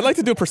 no. I'd like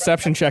to do a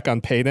perception check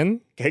on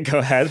Peyton. Okay, go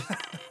ahead. I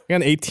got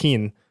an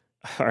 18.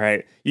 All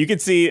right. You can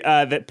see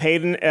that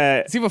Peyton...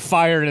 Does he have a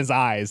fire in his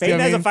eyes? Peyton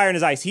has a fire in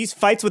his eyes. He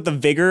fights with the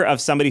vigor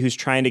of somebody who's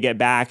trying to get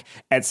back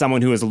at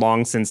someone who has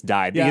long since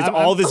died. Yeah, he has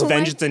all this Oh my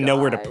vengeance and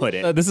nowhere to put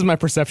it. This is my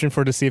perception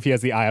for to see if he has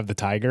the eye of the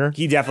tiger.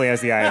 He definitely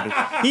has the eye of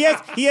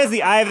the... He has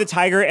the eye of the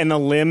tiger and the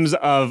limbs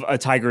of a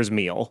tiger's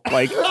meal.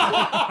 Like,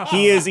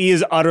 he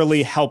is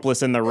utterly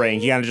helpless in the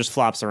ring. He kind of just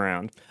flops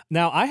around.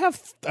 Now, I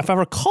have, if I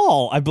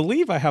recall, I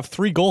believe I have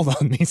 3 gold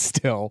on me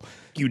still.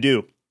 You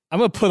do. I'm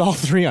going to put all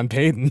 3 on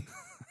Peyton.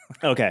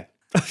 Okay.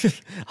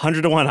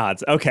 100 to 1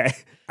 odds. Okay.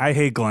 I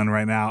hate Glenn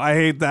right now. I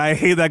hate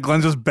that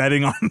Glenn's just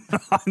betting on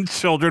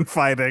children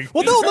fighting.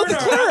 Well, no, the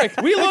cleric.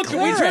 We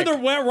turned the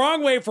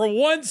wrong way for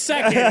 1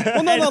 second.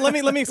 Well, no, let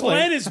me explain.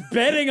 Glenn is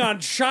betting on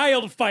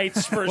child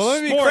fights for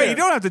let me be sport. clear. You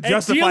don't have to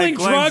justify and dealing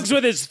Glenn's... drugs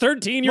with his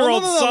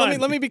 13-year-old no, son.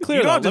 let me be clear.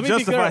 You don't though. have to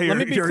justify Let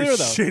me be your clear,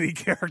 though. shitty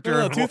character.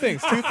 No, 2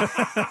 things.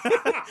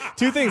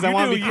 2 things I You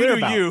want do- to be you clear do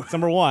about. you.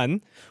 Number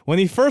 1, when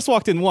he first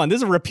walked in, this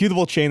is a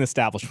reputable chain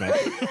establishment,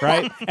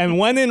 right? And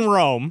when in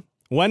Rome,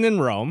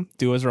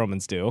 do as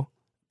Romans do.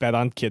 Bet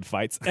on kid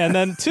fights. And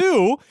then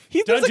 2,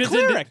 there's a Dungeons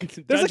and cleric. There's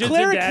a Dungeons and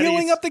cleric Daddies.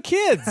 healing up the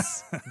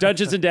kids.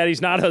 Dungeons and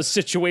Daddies, not a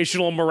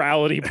situational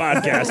morality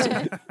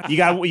podcast.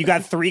 You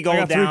got 3 gold I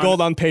got 3 down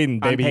gold on Peyton,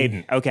 baby. on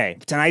Peyton. Okay.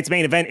 Tonight's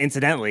main event,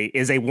 incidentally,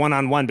 is a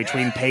one-on-one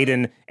between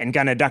Peyton and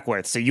Gunnar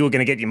Duckworth. So you are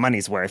going to get your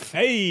money's worth.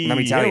 Hey, Let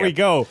me tell here you. we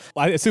go.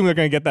 I assume they're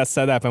going to get that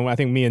set up, and I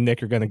think me and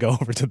Nick are going to go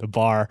over to the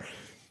bar.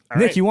 Nick,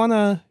 right. you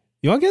wanna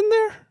get in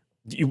there?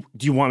 Do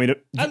you want me to?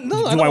 No, I do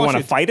don't I want want to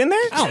you- fight in there?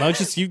 I don't know.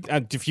 Just you.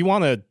 If you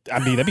want to, I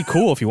mean, that'd be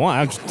cool if you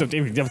want. Up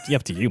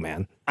to you,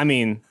 man. I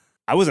mean,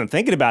 I wasn't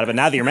thinking about it, but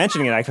now that you're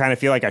mentioning it, I kind of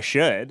feel like I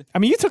should. I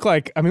mean, you took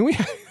we.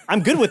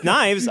 I'm good with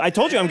knives. I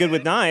told you I'm good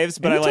with knives,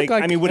 but you took,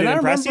 I mean, would it and I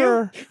impress you?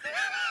 remember-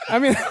 I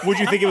mean, Would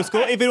you think it was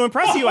cool? If it would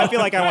impress you, I feel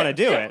like I want to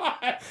do it.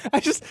 I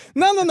just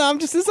no. I'm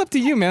just. This is up to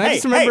you, man. I Hey,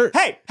 just remember.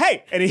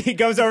 hey! And he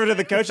goes over to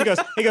the coach. He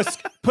goes,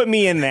 put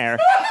me in there.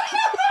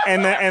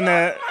 And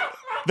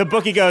the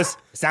bookie goes,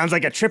 sounds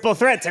like a triple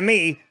threat to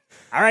me.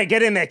 All right,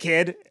 get in there,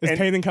 kid. Does And-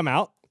 Peyton come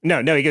out?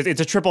 No, he goes, it's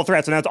a triple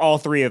threat, so now it's all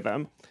 3 of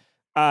them.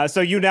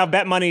 So you now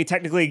bet money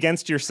technically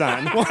against your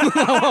son.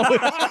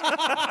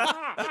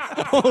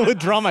 I'll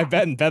withdraw my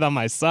bet and bet on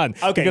my son.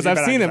 Okay, because so I've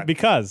bet on seen your him son.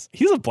 because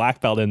he's a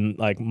black belt in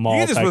like mall You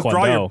can just taekwondo.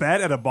 withdraw your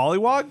bet at a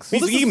bollywogs?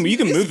 You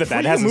can move the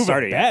bet. It hasn't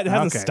started yet. It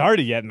hasn't Okay.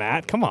 started yet,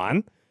 Matt. Come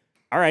on.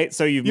 All right,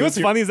 so you've You know what's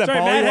funny is that Sorry,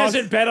 Matt Bollywogs-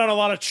 hasn't bet on a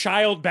lot of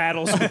child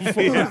battles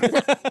before.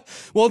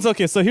 Well, it's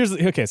okay. So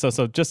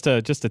so just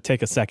to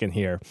take a second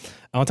here,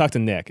 I want to talk to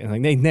Nick and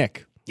like, hey,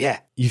 Nick, Yeah.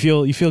 you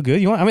feel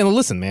good? I mean,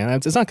 listen, man,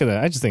 it's not gonna.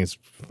 I just think it's.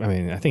 I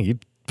mean, I think you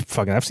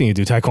fucking. I've seen you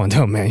do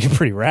taekwondo, man. You're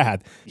pretty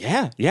rad.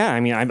 Yeah. I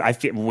mean, I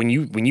feel when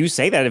you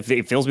say that,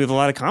 it fills me with a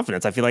lot of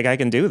confidence. I feel like I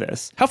can do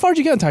this. How far did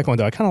you get in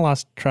taekwondo? I kind of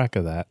lost track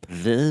of that.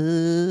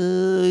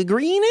 The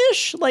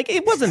greenish, like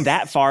it wasn't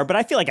that far, but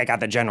I feel like I got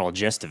the general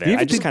gist of it.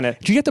 I just kind of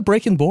Did you get the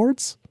breaking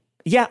boards?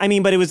 yeah. I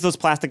mean, but it was those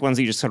plastic ones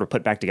that you just sort of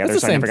put back together.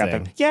 It's the so I never same got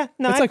them. thing. Yeah.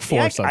 No, It's like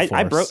force on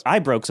force. I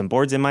broke some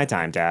boards in my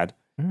time, Dad.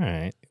 All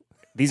right.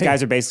 These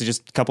guys are basically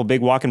just a couple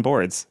big walking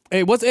boards.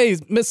 Hey,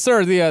 Miss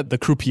Sir, the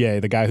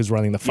croupier, the guy who's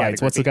running the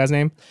fights. the What's the croupier. guy's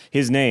name?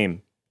 His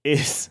name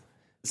is.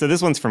 So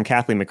this one's from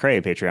Kathleen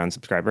McRae, Patreon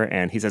subscriber,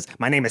 and he says,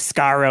 "My name is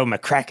Scaro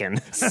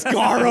McCracken."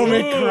 Scaro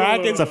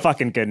McCracken. It's a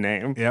fucking good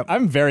name. Yep.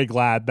 I'm very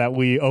glad that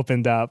we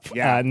opened up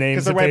names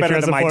because they're of way better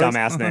Patreon than my supporters.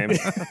 dumbass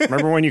name.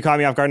 Remember when you caught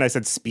me off guard and I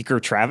said Speaker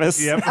Travis?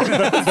 Yep.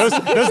 those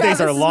days Travis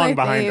are is long my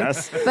behind fave.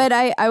 us. But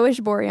I wish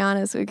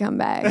Boreanaz would come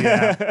back.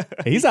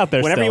 He's out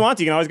there Whenever still. you want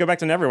to, you can always go back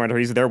to Neverwinter.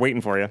 He's there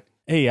waiting for you.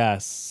 Hey, hey,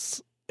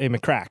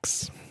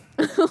 McCracks.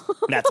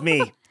 That's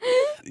me.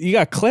 You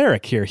got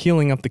Cleric here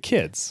healing up the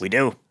kids. We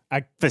do.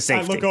 For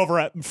safety. I look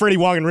over at Freddie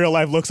Wong in real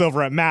life, looks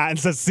over at Matt and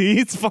says, see,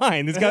 it's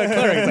fine. He's got a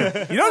Cleric. He's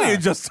like, You don't need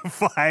to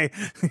justify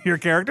your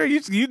character. You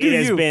do It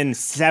has you. been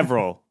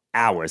several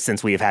hours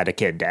since we have had a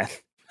kid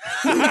death.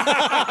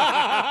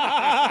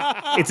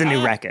 It's a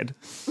new record.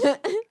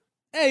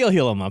 hey, you'll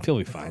heal him up. He'll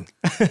be fine.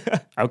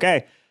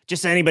 Okay.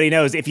 Just so anybody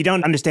knows, if you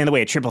don't understand the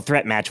way a triple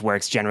threat match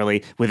works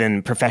generally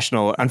within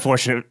professional,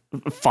 unfortunate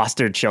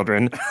fostered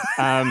children,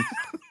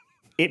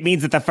 it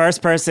means that the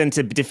first person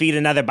to defeat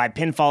another by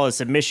pinfall or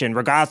submission,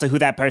 regardless of who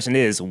that person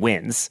is,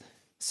 wins.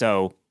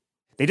 So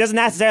he doesn't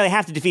necessarily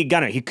have to defeat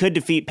Gunnar. He could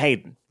defeat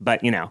Peyton,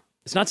 but you know.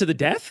 It's not to the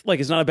death? Like,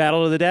 it's not a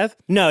battle to the death?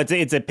 No, it's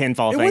a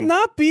pinfall It thing. would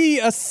not be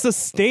a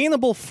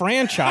sustainable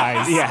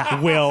franchise,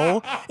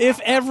 Will,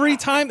 if every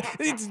time...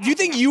 Do you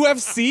think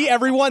UFC,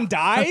 everyone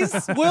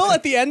dies, Will,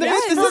 at the end of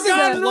Yes, it? This isn't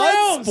Forgotten a blood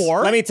Realms.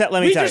 sport. Let me tell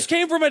We you. just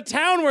came from a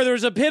town where there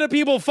was a pit of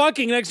people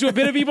fucking next to a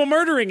pit of people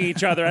murdering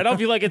each other. I don't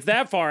feel like it's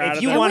that far out If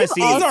of you that. want to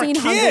We've see, all These are seen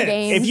Hunger kids.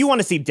 Games. if you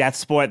want to see death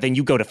sport, then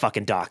you go to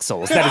fucking Dark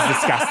Souls. That is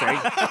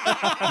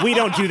disgusting. We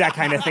don't do that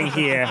kind of thing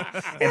here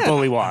at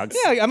Bullywogs.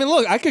 Yeah, I mean,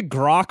 look, I could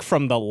grok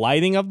from the lighting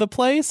of the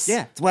place.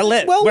 Yeah, it's well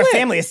lit. Well We're lit.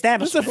 family It's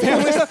establishment. a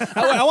family.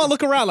 I want to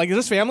look around. Like, is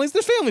there families?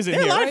 There's families in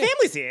There are here. a lot right? of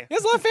families here.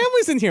 There's a lot of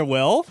families in here,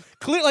 Will.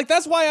 Clear, like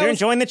that's why I They're was.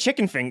 enjoying the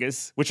chicken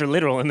fingers, which are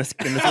literal in this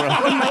world.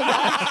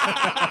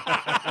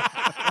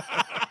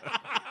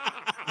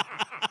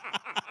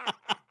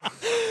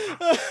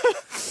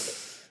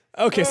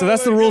 Okay, so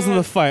that's the rules of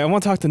the fight. I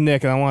want to talk to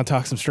Nick, and I want to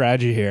talk some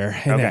strategy here.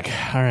 Hey, Okay.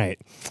 Nick. All right.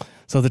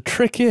 So the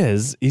trick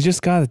is you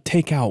just got to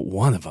take out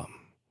one of them.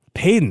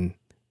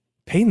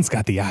 Payton's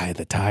got the eye of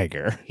the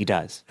tiger. He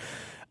does.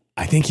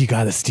 I think you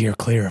got to steer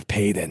clear of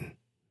Payton.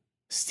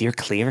 Steer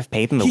clear of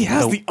Peyton. He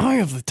has the eye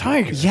of the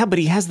tiger. Yeah, but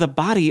he has the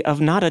body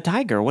of not a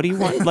tiger. What do you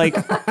want? Like,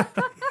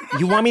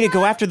 you want me to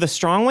go after the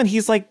strong one?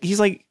 He's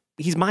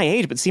my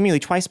age, but seemingly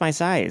twice my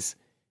size.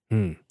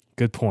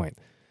 Good point.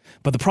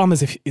 But the problem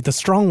is if the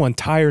strong one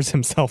tires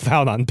himself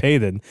out on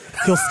Payton,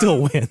 he'll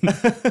still win,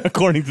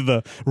 according to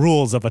the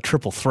rules of a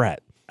triple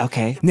threat.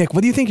 Okay. Nick,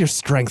 what do you think your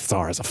strengths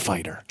are as a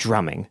fighter?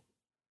 Drumming.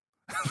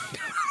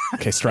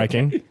 Okay,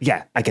 striking.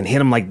 Yeah, I can hit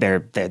them like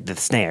they're the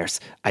snares.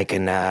 I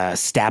can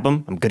stab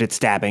them. I'm good at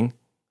stabbing,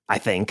 I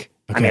think.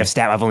 Okay. I mean,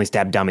 I've only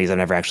stabbed dummies. I've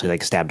never actually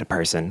like stabbed a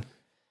person.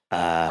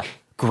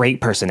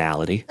 Great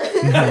personality.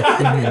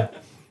 That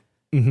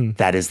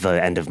is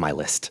the end of my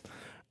list.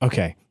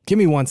 Okay, give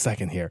me 1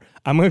 second here.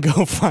 I'm going to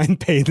go find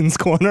Payton's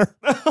corner.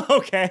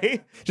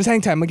 Okay. Just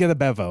hang tight. I'm going to get a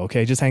bevo,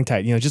 okay? Just hang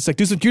tight. You know, just like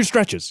do your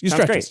stretches.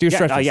 Sounds great. Do your Yeah,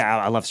 stretches. yeah,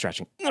 I love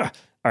stretching. Ugh.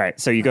 All right,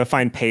 so you go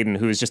find Payton,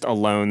 who is just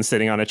alone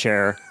sitting on a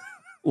chair,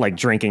 like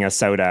drinking a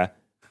soda.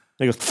 And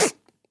he goes,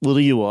 what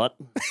do you want?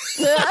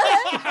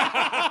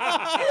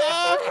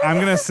 I'm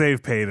going to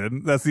save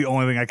Payton. That's the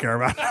only thing I care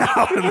about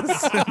now. in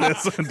this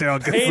when Darryl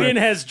gets Payton in.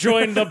 has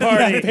joined the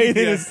party. Payton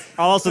is.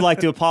 I'd also like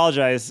to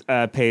apologize,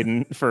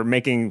 Payton, for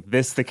making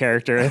this the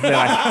character that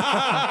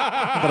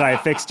I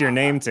fixed your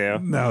name to.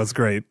 No, it's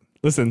great.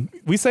 Listen,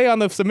 we say on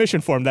the submission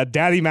form that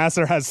Daddy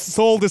Master has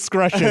sole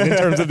discretion in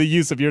terms of the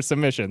use of your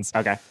submissions.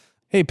 Okay.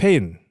 Hey,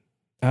 Payton.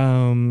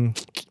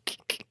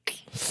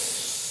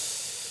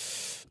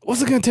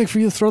 What's it going to take for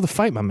you to throw the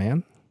fight, my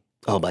man?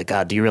 Oh my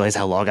God, do you realize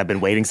how long I've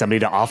been waiting somebody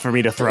to offer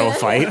me to throw a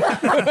fight?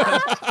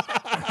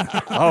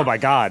 Oh my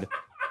God.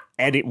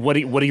 Eddie, what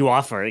are you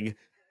offering?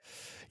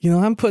 You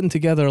know, I'm putting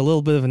together a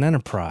little bit of an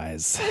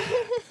enterprise.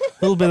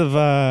 A little bit of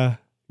a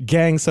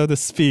gang, so to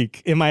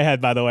speak. In my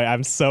head, by the way,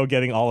 I'm so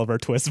getting Oliver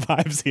Twist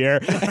vibes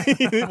here.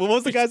 What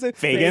was the guy's name?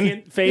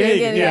 Fagin?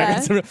 Fagin, yeah.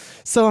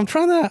 So I'm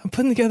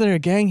putting together a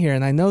gang here,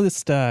 and I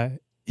noticed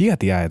you got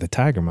the eye of the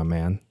tiger, my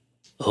man.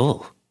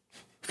 Oh,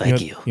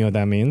 thank you. You know what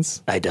that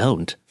means? I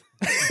don't.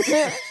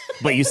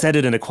 But you said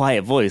it in a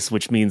quiet voice,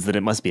 which means that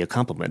it must be a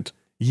compliment.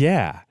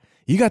 Yeah.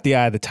 You got the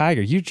eye of the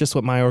tiger. You're just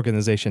what my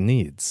organization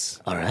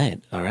needs. All right.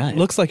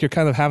 Looks like you're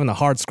kind of having a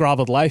hard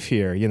scrabbled life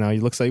here. You know,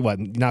 you looks like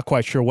not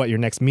quite sure what your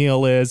next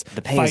meal is.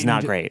 The pay is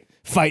not great.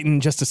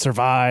 Fighting just to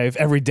survive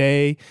every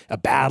day, a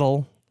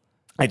battle.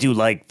 I do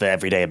like the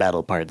everyday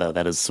battle part, though.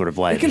 That is sort of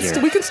why We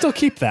can still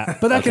keep that,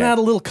 but that can add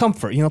a little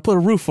comfort. You know, put a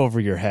roof over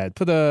your head,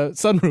 put a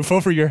sunroof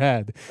over your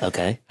head.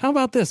 Okay. How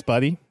about this,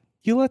 buddy?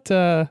 You let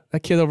that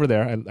kid over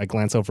there, I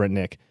glance over at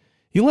Nick.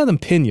 You let him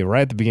pin you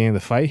right at the beginning of the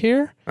fight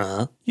here.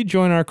 Uh-huh. You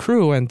join our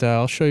crew, and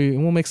I'll show you,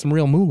 and we'll make some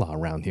real moolah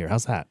around here.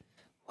 How's that?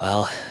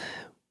 Well,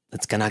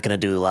 that's not going to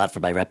do a lot for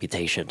my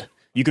reputation.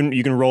 You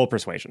can roll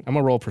persuasion. I'm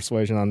going to roll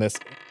persuasion on this.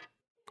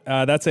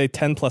 That's a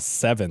 10 plus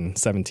 7,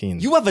 17.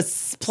 You have a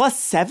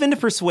 +7 to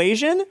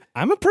persuasion?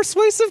 I'm a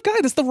persuasive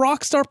guy. That's the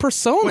rock star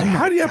persona. Wait,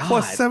 how do you have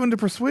 +7 to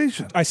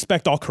persuasion? I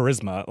spect all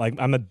charisma. Like,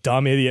 I'm a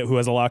dumb idiot who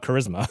has a lot of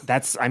charisma.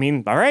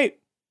 All right.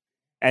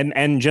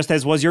 And just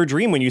as was your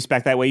dream when you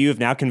spec that way, you have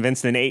now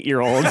convinced an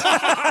 8-year-old to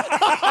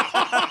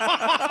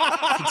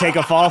take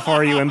a fall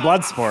for you in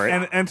Bloodsport.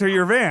 And enter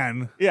your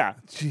van. Yeah.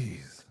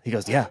 Jeez. He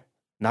goes, yeah,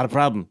 not a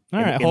problem.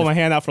 All right, hold my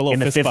hand out for a little in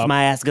the fist fifth, bump.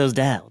 my ass goes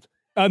down.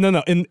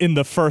 No, in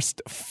the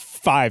first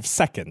 5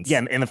 seconds.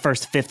 Yeah, in the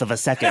first fifth of a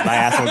second, my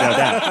ass will go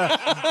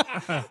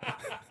down.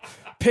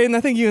 Peyton, I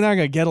think you and I are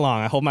going to get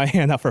along. I hold my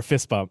hand out for a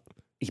fist bump.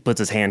 He puts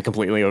his hand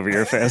completely over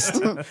your fist.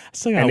 I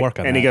still got to work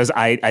on that. And he goes,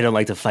 I don't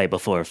like to fight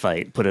before a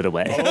fight. Put it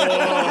away.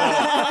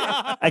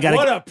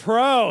 What a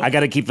pro. I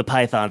got to keep the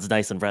pythons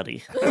nice and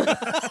ready.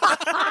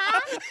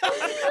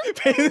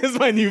 Peyton is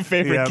my new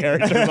favorite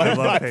character. I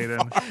love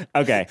Payton.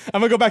 Okay.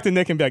 I'm going to go back to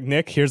Nick and be like,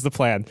 Nick, here's the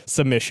plan.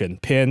 Submission,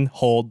 pin,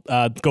 hold,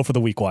 go for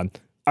the weak one.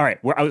 All right.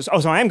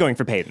 So I am going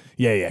for Payton.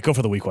 Yeah, go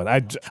for the weak one. I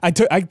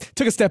took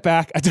a step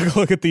back. I took a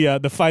look at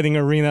the fighting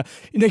arena.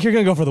 Nick, you're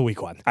going to go for the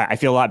weak one. I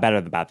feel a lot better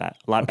about that.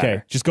 A lot better.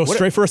 Okay, just go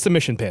straight for a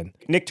submission pin.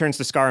 Nick turns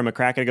to Scar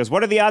McCracken and goes,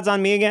 what are the odds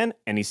on me again?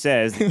 And he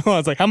says, I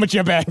was like, how much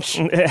you bench?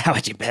 how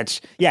much you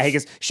bench? Yeah, he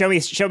goes, show me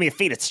a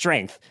feat of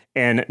strength.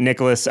 And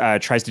Nicholas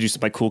tries to do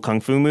some like cool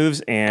kung fu moves,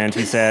 and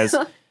he says,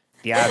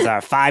 the odds are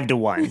 5 to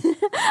 1.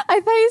 I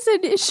thought you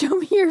said, show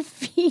me your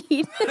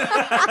feet.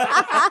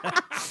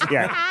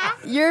 Yeah.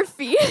 Your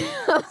feet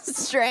of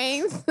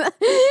strength.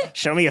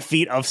 Show me a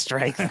feat of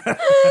strength.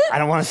 I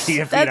don't want to see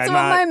a feat. That's what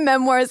my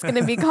memoir is going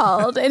to be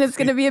called. And it's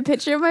going to be a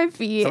picture of my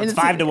feet. So and it's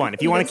 5 to 1.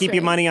 If you want to keep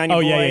your money on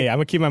your boy, Yeah. I'm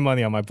going to keep my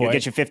money on my boy. you'll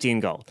get your 15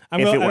 gold.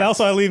 And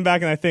also I lean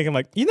back and I think, I'm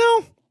like,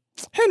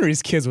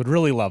 Henry's kids would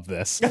really love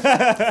this.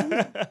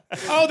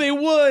 Oh, they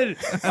would.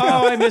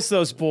 Oh, I miss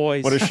those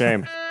boys. What a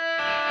shame.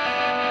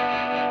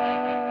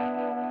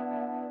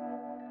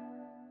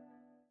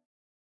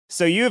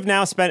 So you have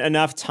now spent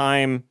enough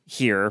time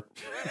here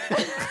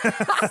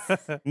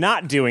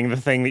not doing the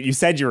thing that you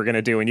said you were going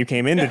to do when you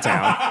came into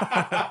town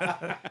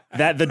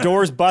that the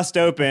doors bust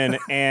open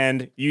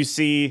and you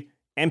see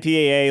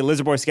MPAA,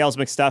 Lizard Boy, Scales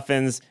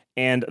McStuffins,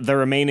 and the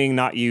remaining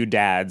not you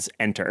dads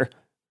enter.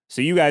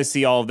 So you guys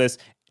see all of this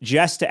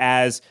just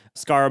as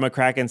Scarrow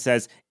McCracken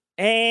says,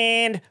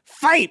 and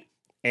fight!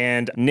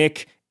 And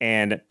Nick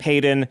and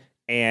Peyton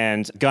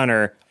and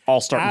Gunner all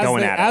start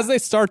going at it. As they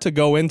start to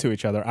go into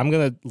each other, I'm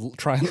gonna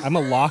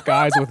lock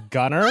eyes with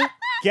Gunner.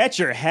 Get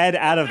your head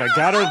out of the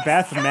gutter,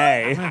 Beth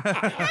May. So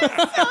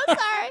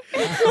sorry.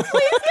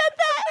 Please get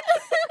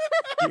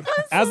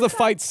that. As the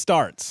fight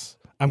starts,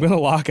 I'm gonna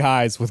lock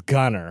eyes with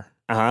Gunner.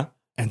 Uh-huh.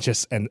 And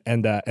just and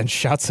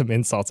shout some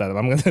insults at him.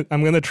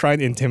 I'm gonna try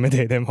and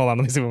intimidate him. Hold on,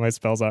 let me see what my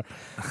spells are.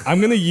 I'm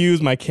gonna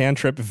use my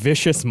cantrip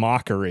Vicious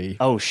Mockery.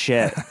 Oh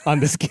shit. On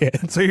this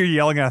kid. So you're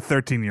yelling at a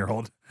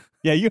 13-year-old.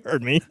 Yeah, you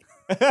heard me.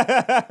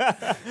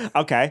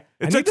 Okay.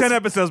 It took 10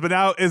 episodes, but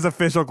now is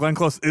official. Glenn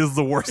Close is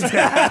the worst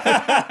dad.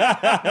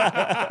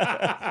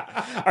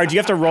 All right, do you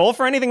have to roll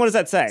for anything? What does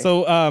that say?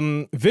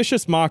 So,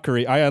 Vicious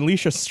Mockery. I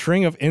unleash a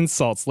string of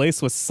insults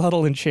laced with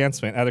subtle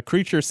enchantment at a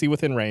creature see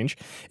within range.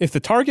 If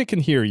the target can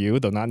hear you,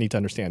 though not need to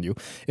understand you,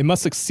 it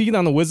must succeed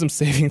on the wisdom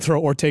saving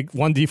throw or take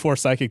 1d4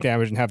 psychic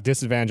damage and have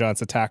disadvantage on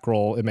its attack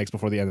roll it makes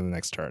before the end of the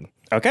next turn.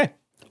 Okay.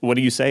 What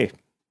do you say?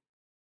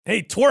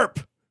 Hey,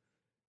 twerp!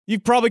 You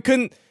probably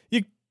couldn't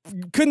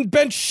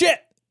bench shit,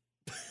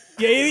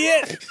 you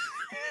idiot!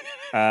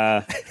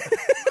 All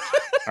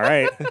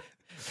right.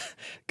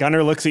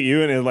 Gunner looks at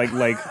you and it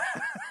like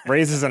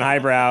raises an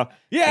eyebrow.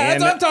 Yeah,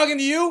 that's what I'm talking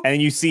to you.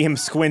 And you see him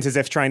squint as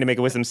if trying to make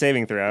a wisdom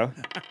saving throw.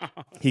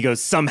 He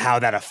goes, somehow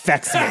that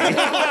affects me.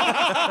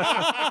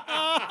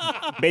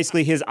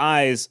 Basically, his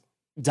eyes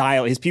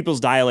his pupils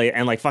dilate,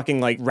 and like fucking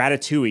like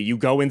Ratatouille, you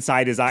go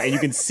inside his eye and you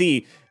can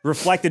see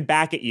reflected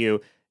back at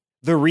you.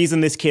 The reason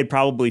this kid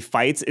probably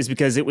fights is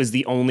because it was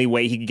the only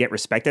way he could get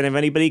respect out of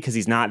anybody, because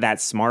he's not that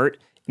smart.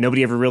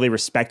 Nobody ever really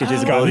respected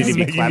his ability to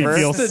be clever. I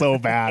feel so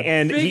bad.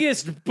 And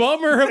Biggest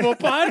bummer of a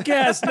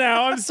podcast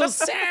now. I'm so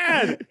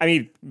sad. I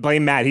mean,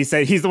 blame Matt. He's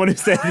the one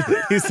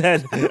who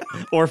said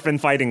Orphan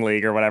Fighting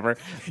League or whatever.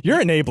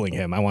 You're enabling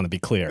him. I want to be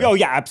clear. Oh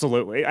yeah,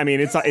 absolutely. I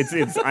mean,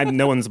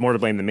 no one's more to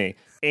blame than me.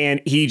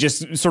 And he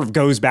just sort of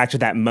goes back to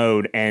that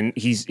mode, and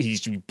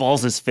he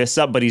balls his fists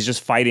up, but he's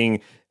just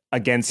fighting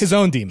against his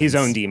own demons,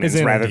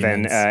 rather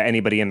than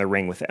anybody in the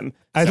ring with him.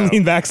 I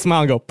lean back,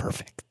 smile, and go,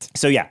 perfect.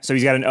 So yeah, so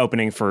he's got an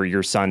opening for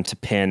your son to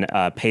pin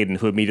Peyton,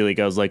 who immediately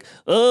goes like,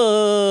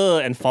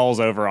 ugh, and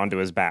falls over onto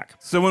his back.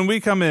 So when we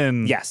come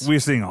in, yes, we're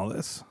seeing all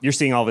this. You're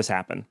seeing all this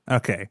happen.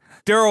 Okay.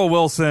 Darryl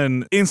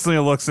Wilson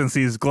instantly looks and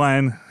sees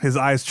Glenn. His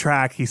eyes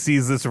track. He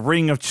sees this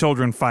ring of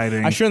children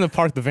fighting. I shouldn't have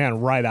parked the van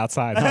right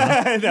outside.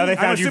 Huh? No, they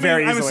found you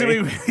very easily.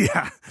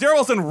 Yeah. Darryl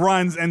Wilson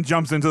runs and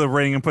jumps into the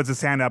ring and puts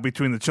his hand out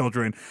between the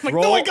children. Like,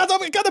 no, I got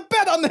to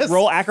bet on this.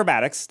 Roll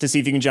acrobatics to see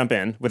if you can jump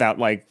in without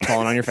like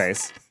falling on your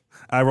face.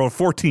 I rolled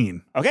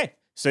 14. Okay.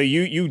 So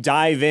you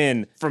dive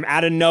in from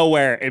out of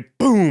nowhere. It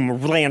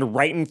boom, land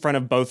right in front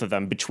of both of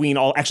them, between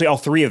all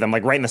three of them,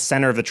 like right in the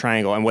center of the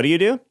triangle. And what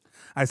do?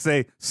 I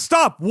say,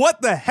 stop!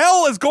 What the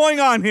hell is going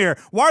on here?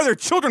 Why are there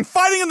children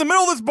fighting in the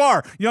middle of this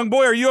bar? Young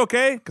boy, are you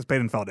okay? Because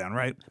Peyton fell down,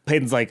 right?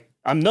 Peyton's like,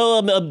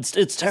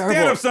 it's terrible.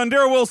 Stand up, son.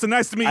 Darryl Wilson,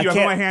 nice to meet you. I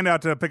put my hand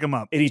out to pick him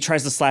up. And he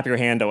tries to slap your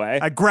hand away.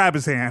 I grab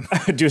his hand.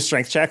 Do a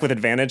strength check with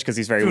advantage because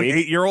he's very weak. An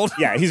 8-year-old?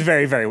 Yeah, he's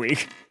very, very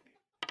weak.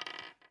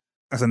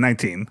 That's a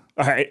 19.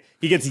 All right.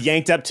 He gets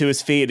yanked up to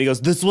his feet and he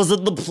goes, this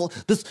wasn't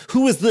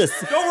who is this?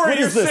 Don't worry,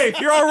 you're safe.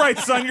 You're all right,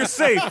 son. You're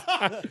safe.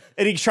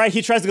 And he tries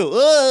to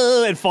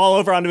go, and fall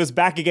over onto his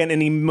back again,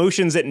 and he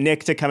motions at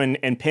Nick to come in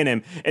and pin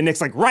him. And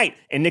Nick's like, right.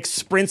 And Nick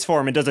sprints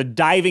for him and does a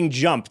diving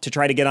jump to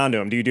try to get onto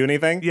him. Do you do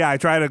anything? Yeah, I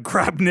try to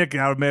grab Nick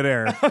out of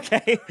midair.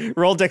 Okay.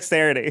 Roll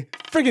dexterity.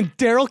 Friggin'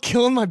 Darryl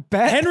killing my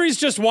bet. Henry's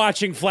just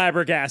watching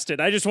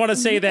flabbergasted. I just want to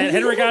say that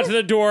Henry got to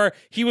the door.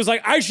 He was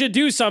like, I should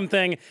do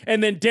something.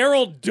 And then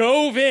Darryl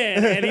dove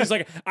in and he's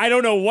like, I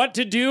don't know what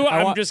to do.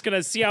 I'm just going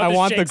to see how this shakes out. I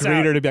want the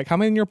greeter to be like, how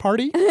many in your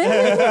party?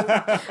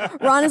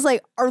 Ron is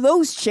like, are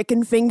those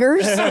chicken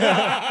fingers?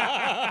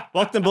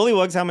 Welcome to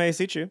Bullywugs. How may I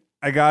seat you?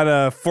 I got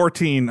a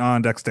 14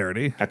 on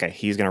dexterity. Okay,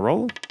 he's going to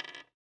roll.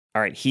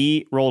 All right,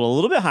 he rolled a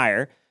little bit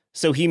higher,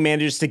 so he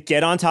manages to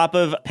get on top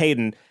of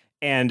Peyton,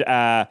 and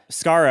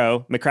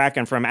Scarrow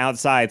McCracken from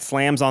outside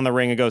slams on the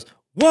ring and goes,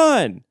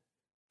 1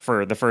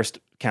 for the first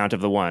count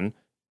of the 1,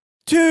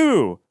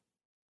 2.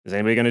 Is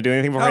anybody going to do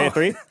anything before I hit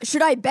 3?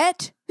 Should I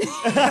bet? 3!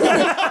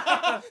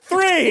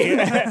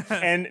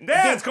 And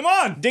Dance, come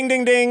on! Ding,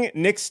 ding, ding.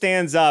 Nick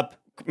stands up.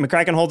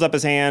 McCracken holds up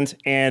his hand,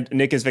 and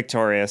Nick is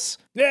victorious.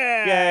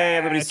 Yeah! Yay,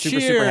 everybody's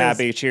super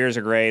happy. Cheers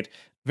are great.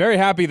 Very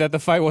happy that the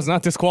fight was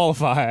not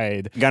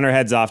disqualified. Gunner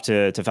heads off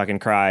to fucking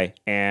cry,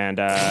 and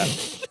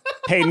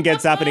Peyton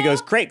gets up and he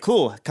goes, great,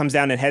 cool. Comes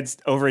down and heads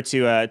over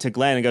to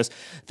Glenn and goes,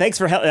 thanks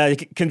for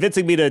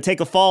convincing me to take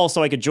a fall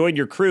so I could join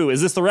your crew.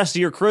 Is this the rest of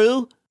your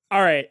crew?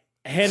 All right.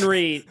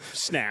 Henry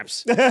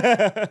snaps.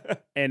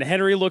 And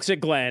Henry looks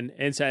at Glenn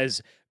and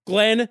says,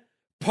 Glenn,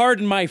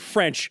 pardon my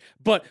French,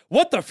 but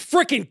what the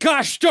frickin'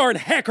 gosh darn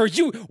heck are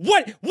you?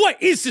 What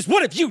is this?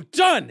 What have you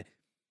done?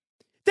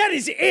 That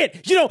is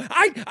it. You know,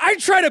 I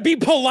try to be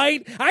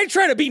polite. I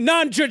try to be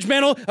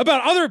non-judgmental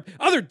about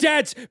other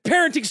dads'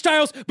 parenting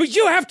styles, but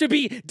you have to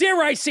be,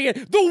 dare I say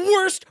it, the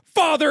worst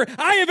father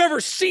I have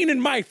ever seen in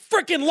my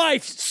frickin'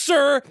 life,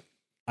 sir.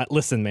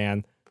 Listen,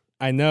 man,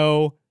 I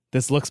know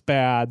this looks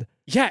bad.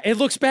 Yeah, it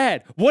looks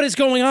bad. What is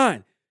going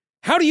on?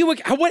 How do you,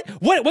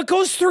 what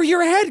goes through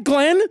your head,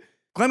 Glenn?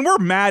 Glenn, we're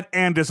mad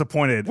and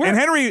disappointed. And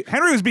Henry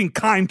was being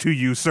kind to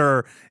you,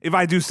 sir, if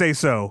I do say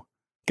so.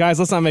 Guys,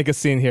 let's not make a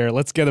scene here.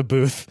 Let's get a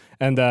booth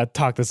and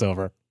talk this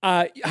over.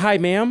 Hi,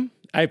 ma'am.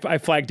 I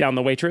flagged down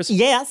the waitress.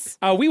 Yes.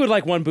 We would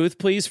like one booth,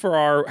 please, for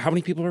our how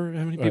many people are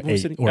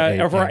sitting? For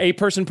our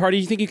 8-person party.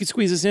 You think you could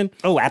squeeze us in?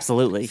 Oh,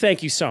 absolutely.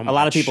 Thank you so much. A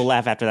lot of people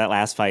laugh after that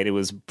last fight. It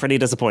was pretty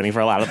disappointing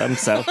for a lot of them.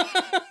 So,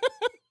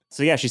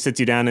 so yeah, she sits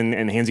you down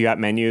and hands you out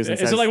menus. And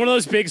Is it like one of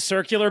those big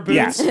circular booths?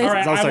 Yes. All right,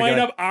 It's all I wind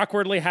circular. up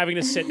awkwardly having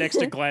to sit next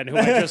to Glenn, who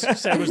I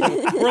just said was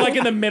we're like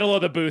in the middle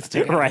of the booth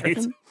together. Right.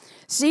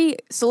 See,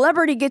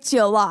 celebrity gets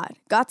you a lot.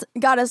 Got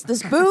us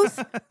this booth.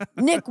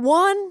 Nick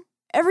won.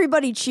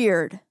 Everybody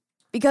cheered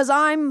because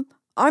I'm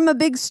a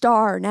big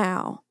star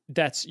now.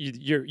 That's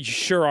you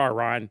sure are,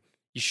 Ron.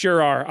 You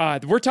sure are.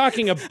 We're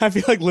talking about. I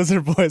feel like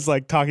Lizard Boy's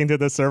like talking to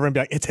the server and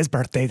be like, "It's his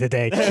birthday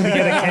today. Can we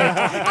get a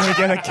cake? Can we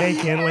get a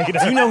cake in?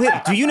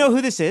 Like, Do you know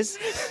who this is?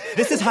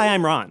 This is Hi,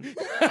 I'm Ron.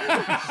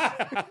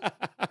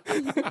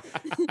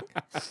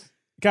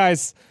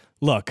 guys,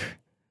 look,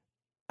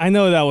 I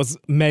know that was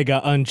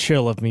mega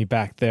unchill of me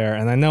back there,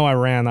 and I know I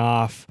ran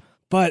off,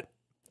 but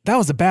that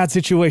was a bad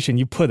situation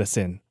you put us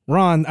in.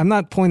 Ron, I'm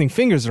not pointing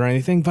fingers or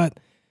anything, but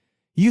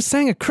you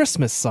sang a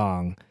Christmas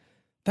song.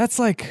 That's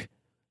like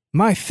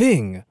my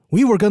thing.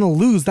 We were going to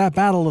lose that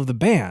battle of the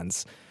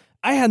bands.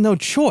 I had no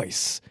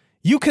choice.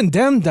 You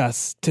condemned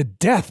us to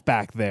death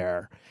back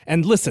there.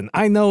 And listen,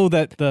 I know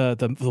that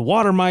the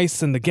water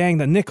mice and the gang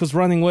that Nick was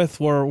running with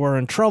were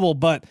in trouble,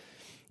 but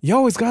you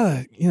always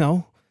gotta,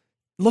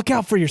 look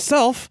out for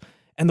yourself.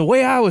 And the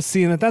way I was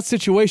seeing it, that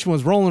situation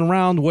was rolling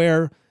around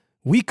where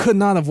we could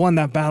not have won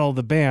that battle of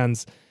the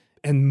bands.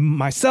 And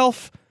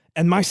myself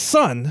and my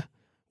son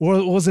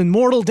was in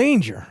mortal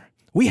danger.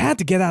 We had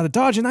to get out of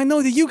Dodge, and I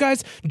know that you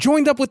guys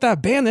joined up with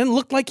that band and it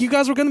looked like you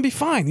guys were going to be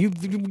fine.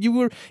 You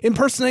were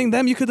impersonating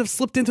them. You could have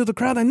slipped into the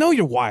crowd. I know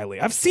you're wily.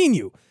 I've seen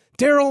you.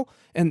 Darryl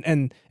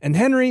and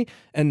Henry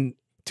and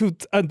to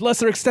a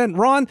lesser extent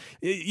Ron,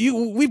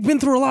 we've been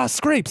through a lot of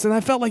scrapes, and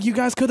I felt like you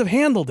guys could have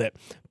handled it.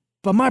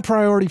 But my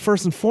priority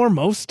first and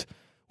foremost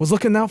was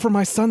looking out for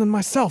my son and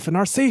myself and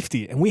our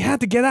safety, and we had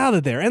to get out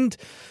of there. And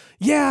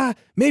yeah,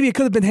 maybe it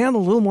could have been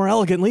handled a little more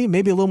elegantly,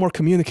 maybe a little more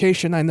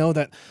communication. I know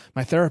that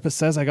my therapist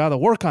says I got to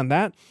work on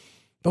that,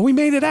 but we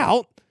made it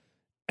out,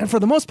 and for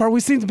the most part, we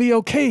seem to be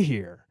okay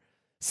here.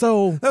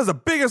 So that was the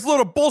biggest load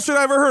of bullshit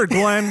I ever heard,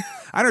 Glenn.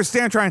 I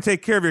understand trying to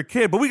take care of your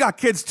kid, but we got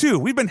kids too.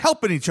 We've been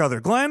helping each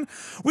other, Glenn.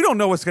 We don't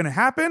know what's going to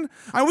happen.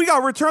 We got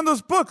to return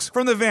those books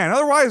from the van.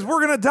 Otherwise,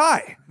 we're going to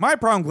die. My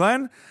problem,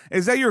 Glenn,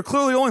 is that you're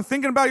clearly only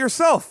thinking about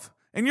yourself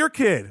and your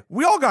kid.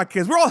 We all got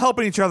kids. We're all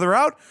helping each other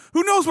out.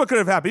 Who knows what could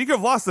have happened? You could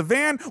have lost the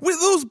van. With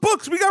those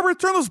books, we got to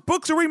return those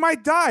books or we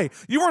might die.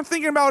 You weren't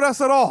thinking about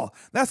us at all.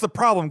 That's the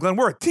problem, Glenn.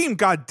 We're a team,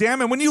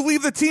 goddammit. When you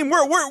leave the team,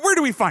 where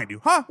do we find you?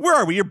 Huh? Where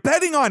are we? You're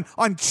betting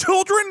on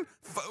children?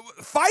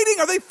 Fighting?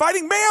 Are they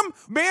fighting?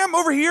 Ma'am,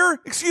 over here?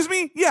 Excuse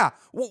me? Yeah.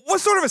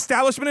 What sort of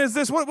establishment is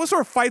this? What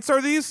sort of fights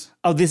are these?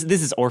 Oh, this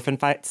is orphan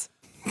fights.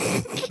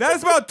 That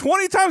is about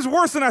 20 times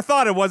worse than I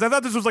thought it was. I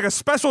thought this was like a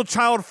special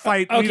child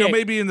fight, Okay.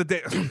 maybe in the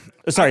day.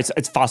 Sorry,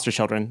 it's foster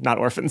children, not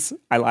orphans.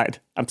 I lied.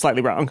 I'm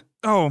slightly wrong.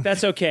 Oh,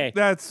 That's okay.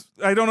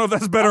 I don't know if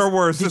that's better or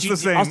worse. It's the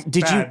same.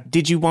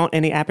 Did you want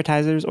any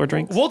appetizers or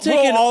drinks? We'll take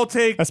We'll it. all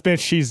take a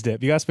spinach cheese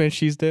dip. You got spinach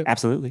cheese dip?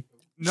 Absolutely.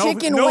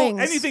 Chicken wings.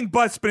 Anything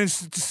but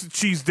spinach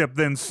cheese dip,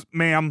 then,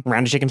 ma'am.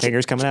 Round of chicken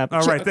fingers coming up.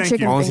 All right, thank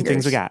chicken you. All the fingers.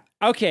 things we got.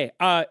 Okay,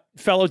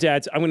 fellow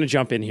dads, I'm going to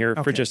jump in here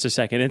for just a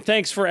second. And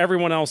thanks for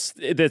everyone else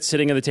that's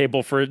sitting at the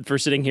table for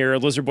sitting here.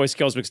 Lizard Boy,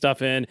 Skills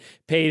McStuffin,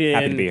 Payton.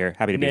 Happy to be here.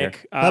 Happy to be Nick,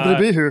 here. Happy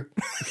to be here.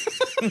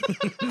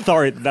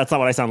 Sorry, that's not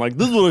what I sound like.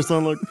 This is what I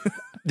sound like.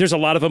 There's a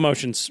lot of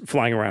emotions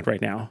flying around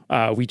right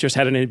now. We just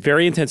had a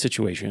very intense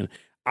situation.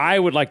 I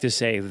would like to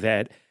say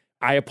that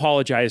I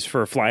apologize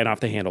for flying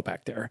off the handle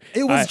back there.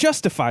 It was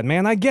justified,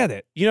 man. I get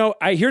it.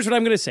 Here's what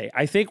I'm going to say.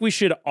 I think we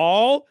should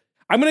all.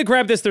 I'm going to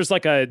grab this. There's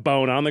like a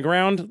bone on the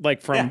ground,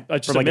 like from a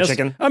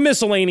chicken. a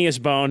miscellaneous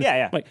bone.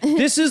 Yeah. Like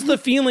this is the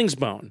feelings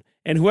bone,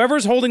 and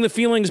whoever's holding the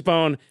feelings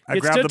bone gets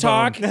grab to the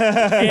talk. bone.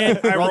 And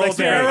I rolled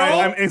dexterity.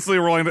 I'm instantly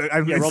rolling.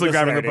 I'm Yeah, roll instantly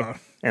grabbing the dexterity.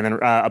 bone. And then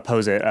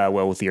oppose it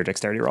with your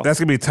dexterity roll. That's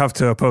going to be tough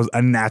to oppose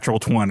a natural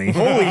 20.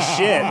 Holy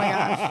shit.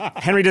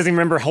 Henry doesn't even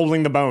remember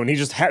holding the bone. He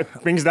just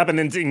brings it up and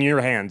then it's in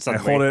your hand. I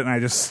hold it and I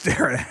just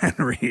stare at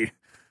Henry.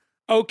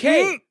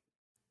 Okay,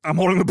 I'm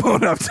holding the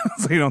bone up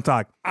so you don't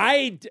talk.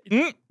 I have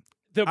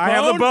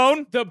the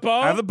bone.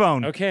 I have the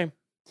bone. Okay.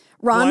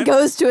 Ron What?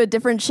 goes to a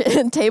different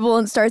table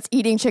and starts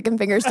eating chicken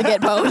fingers to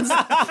get bones.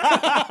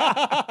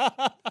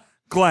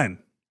 Glenn,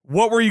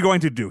 what were you going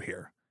to do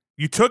here?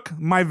 You took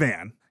my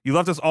van. You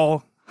left us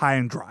all high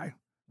and dry.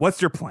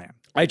 What's your plan?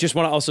 I just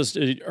want to also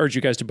urge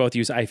you guys to both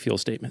use I feel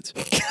statements.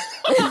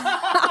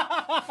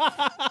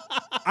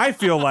 I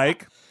feel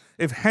like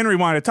if Henry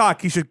wanted to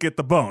talk, he should get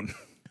the bone.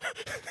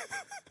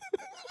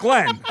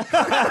 Glenn.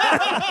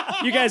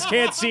 You guys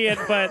can't see it,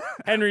 but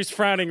Henry's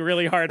frowning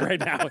really hard right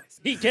now.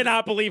 He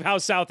cannot believe how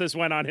south this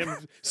went on him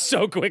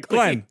so quickly.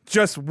 Glenn,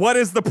 just what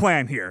is the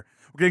plan here?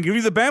 We're going to give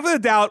you the benefit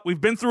of the doubt. We've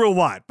been through a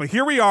lot, but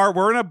here we are.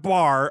 We're in a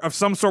bar of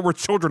some sort where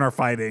children are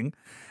fighting,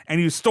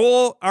 and you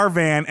stole our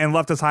van and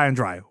left us high and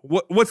dry.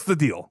 What's the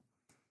deal?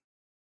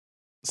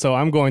 So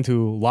I'm going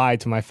to lie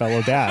to my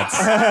fellow dads,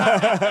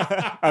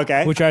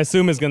 Okay. which I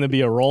assume is going to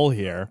be a role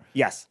here.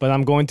 Yes. But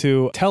I'm going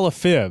to tell a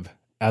fib,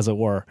 as it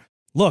were.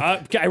 Look.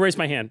 I raised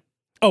my hand.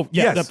 Oh,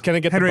 yeah. Yes. Can I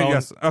get Henry, the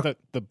bone?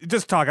 yes.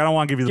 Just talk. I don't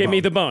want to give you the Give bone. me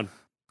the bone.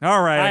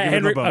 All right. I'll give you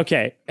Henry, the bone.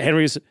 okay.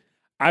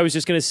 I was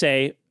just going to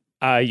say,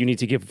 you need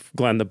to give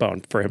Glenn the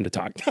bone for him to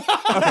talk. Okay.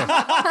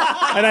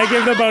 And I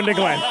give the bone to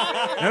Glenn.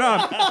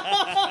 No.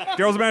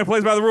 Daryl's a man who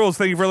plays by the rules.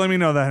 Thank you for letting me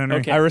know that, Henry.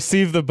 Okay. I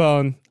receive the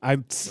bone. I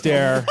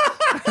stare.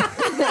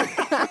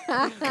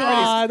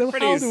 God,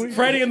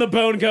 Freddie and the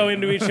bone go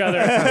into each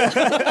other.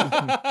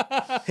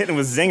 Hitting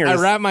with zingers. I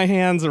wrap my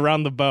hands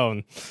around the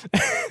bone,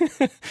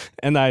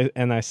 and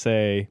I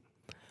say,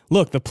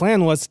 "Look, the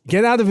plan was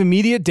get out of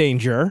immediate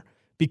danger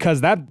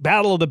because that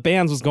battle of the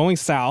bands was going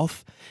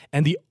south,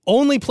 and the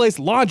only place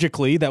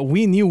logically that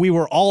we knew we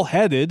were all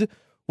headed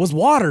was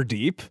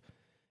Waterdeep,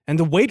 and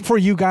to wait for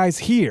you guys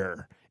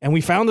here. And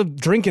we found a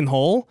drinking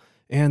hole,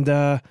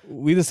 and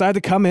we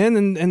decided to come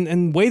in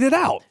and wait it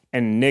out."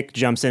 And Nick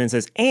jumps in and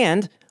says,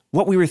 and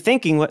what we were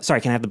thinking,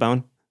 sorry, can I have the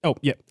bone? Oh,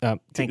 yeah.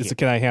 Thank you.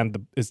 Can I hand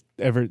the, is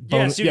ever bone?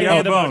 Yes, you You can have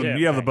hand the the bone. bone.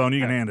 You have the bone. You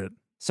can hand it.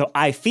 So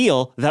I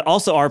feel that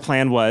also our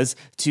plan was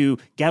to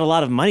get a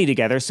lot of money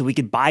together so we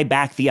could buy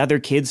back the other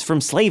kids from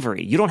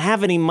slavery. You don't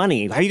have any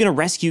money. How are you going to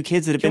rescue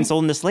kids that have been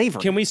sold into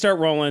slavery? Can we start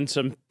rolling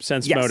some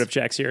sense motive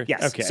checks here?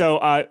 Yes. Okay. So,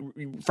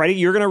 Freddie,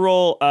 you're going to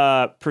roll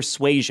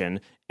persuasion,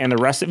 and the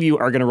rest of you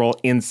are going to roll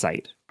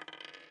insight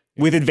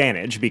with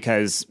advantage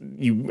because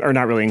you are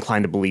not really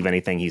inclined to believe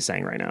anything he's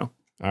saying right now.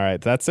 All right,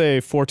 that's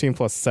a 14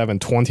 plus 7,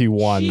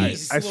 21.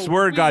 Jeez. I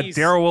swear to God, Louise.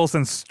 Darryl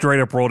Wilson straight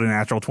up rolled a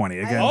natural 20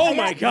 again. Oh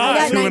my I God.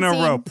 got 2 in a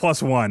 19. row,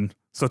 plus 1.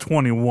 So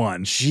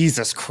 21.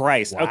 Jesus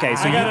Christ. Okay,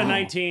 so I got a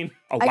 19.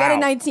 Oh, I got a wow.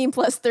 19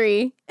 plus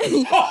 3.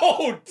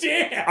 Oh,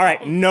 damn. All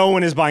right, no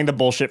one is buying the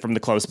bullshit from the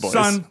close boys.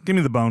 Son, give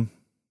me the bone.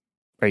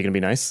 Are you going to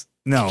be nice?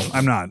 No,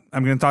 I'm not.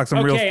 I'm going to talk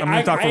some real. I'm going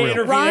to talk for real.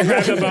 intervene Ron- and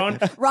grab the bone.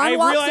 Ron I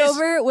walks realize-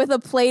 over with a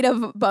plate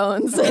of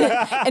bones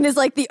and is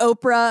like the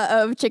Oprah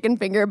of chicken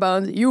finger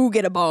bones. You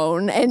get a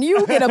bone, and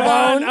you get a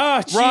Ron,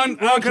 bone. gee, Ron,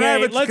 can I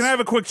have okay, can I have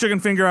a quick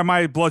chicken finger?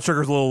 My blood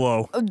sugar's a little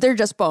low. They're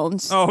just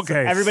bones. Oh,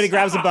 okay. Everybody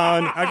grabs a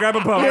bone. I grab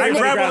a bone. I Everybody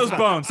grab one grabs of those a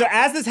bone. bones. So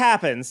as this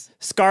happens,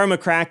 Scar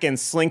McCracken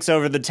slinks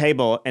over the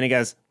table and he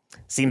goes,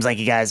 seems like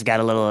you guys have got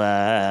a little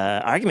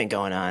argument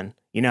going on.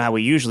 You know how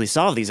we usually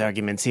solve these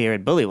arguments here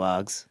at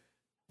Bullywogs.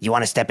 You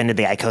want to step into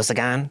the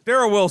Icosagon?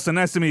 Darryl Wilson,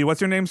 nice to meet you.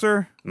 What's your name,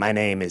 sir? My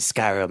name is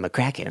Scar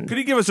McCracken. Could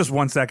you give us just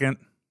 1 second?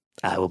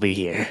 I will be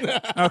here.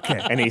 Okay.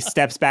 And he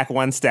steps back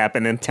one step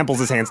and then temples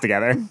his hands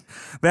together.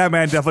 That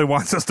man definitely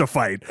wants us to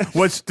fight,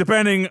 which,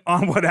 depending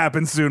on what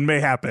happens soon, may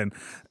happen.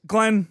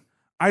 Glenn,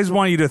 I just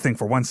want you to think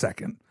for 1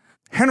 second.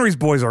 Henry's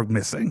boys are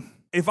missing.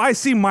 If I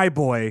see my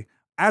boy,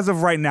 as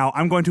of right now,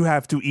 I'm going to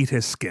have to eat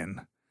his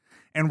skin.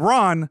 And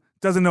Ron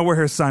doesn't know where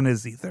her son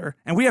is either.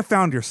 And we have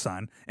found your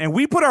son. And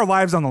we put our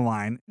lives on the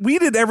line. We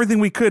did everything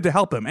we could to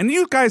help him. And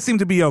you guys seem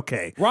to be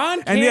okay. Ron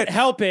And can't yet-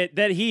 help it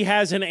that he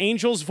has an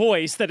angel's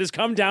voice that has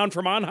come down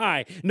from on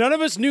high. None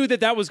of us knew that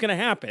that was going to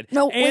happen.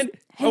 No, and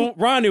wait,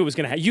 Ron knew it was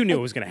going to happen. You knew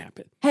it was going to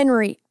happen.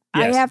 Henry,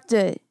 Yes.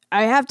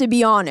 I have to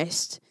be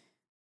honest.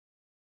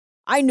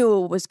 I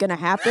knew it was gonna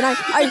happen.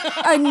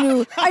 I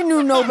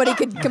knew nobody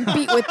could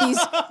compete with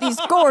these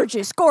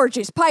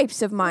gorgeous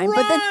pipes of mine.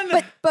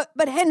 Run!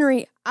 But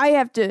Henry, I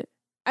have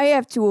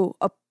to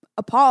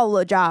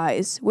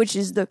apologize, which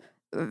is the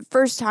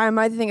first time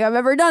I think I've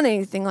ever done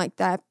anything like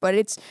that. But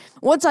it's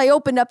once I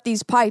opened up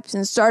these pipes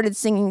and started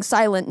singing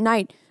Silent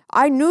Night,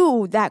 I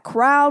knew that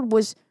crowd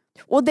was,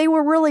 well, they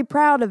were really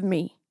proud of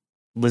me.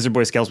 Lizard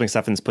Boy Scales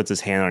McStuffins puts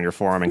his hand on your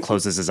forearm and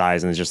closes his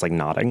eyes and is just like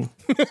nodding.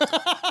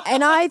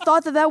 And I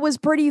thought that was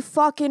pretty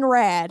fucking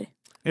rad.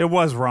 It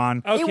was,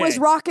 Ron. Okay. It was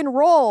rock and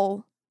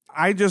roll.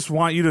 I just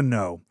want you to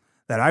know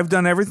that I've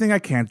done everything I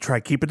can to try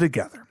to keep it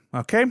together,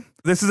 okay?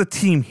 This is a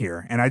team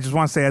here, and I just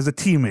want to say as a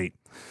teammate,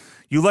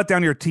 you let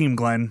down your team,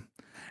 Glenn,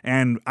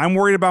 and I'm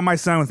worried about my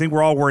son. I think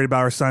we're all worried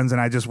about our sons,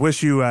 and I just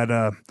wish you had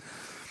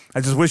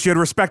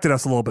respected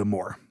us a little bit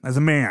more as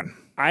a man.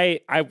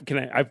 We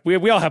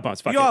all have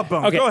bones. Fuck You all it. have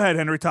bones. Okay. Go ahead,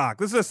 Henry, talk.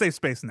 This is a safe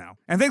space now.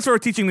 And thanks for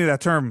teaching me that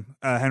term,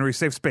 Henry,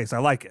 safe space. I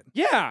like it.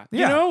 Yeah,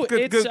 Yeah, you know,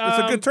 good- it's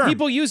a good term.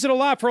 People use it a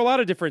lot for a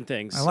lot of different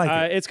things. I like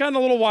it. It's gotten a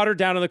little watered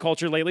down in the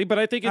culture lately, but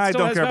I think it I still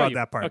don't has care about value.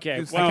 that part. Okay,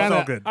 It's well,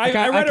 all good. I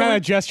read kind a-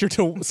 of gesture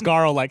to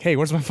Scarl like, hey,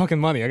 where's my fucking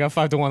money? I got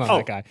 5 to 1 on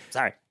that guy.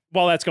 Sorry.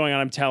 While that's going on,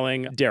 I'm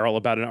telling Darryl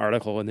about an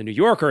article in the New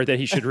Yorker that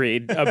he should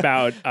read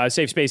about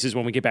safe spaces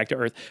when we get back to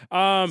Earth.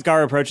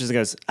 Scar approaches and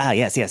goes,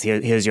 yes,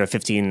 here's your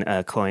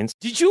 15 coins.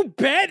 Did you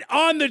bet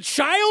on the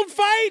child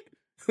fight?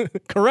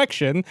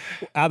 Correction,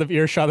 out of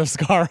earshot of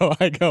Scarro,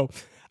 I go,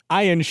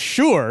 I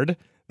ensured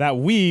that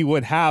we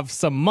would have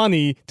some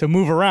money to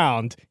move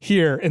around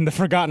here in the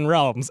Forgotten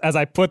Realms as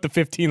I put the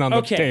 15 on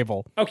the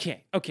table.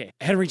 Okay.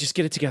 Henry, just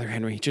get it together,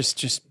 Henry.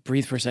 Just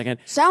breathe for a second.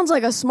 Sounds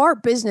like a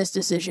smart business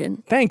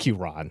decision. Thank you,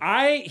 Ron.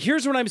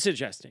 Here's what I'm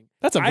suggesting.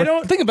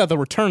 Think about the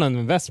return on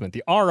investment,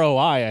 the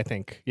ROI, I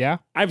think. Yeah?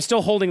 I'm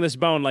still holding this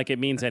bone like it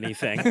means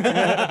anything.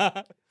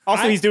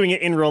 Also, he's doing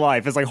it in real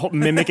life. It's like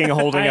mimicking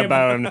holding a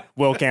bone.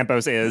 Will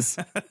Campos is.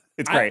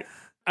 It's great.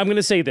 I'm going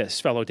to say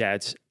this, fellow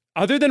dads.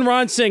 Other than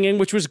Ron singing,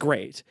 which was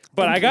great,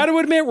 but I got to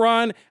admit,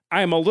 Ron,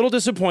 I'm a little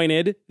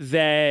disappointed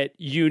that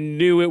you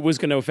knew it was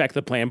going to affect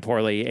the plan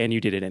poorly and you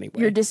did it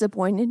anyway. You're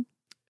disappointed?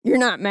 You're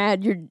not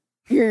mad. You're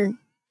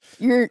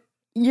disappointed?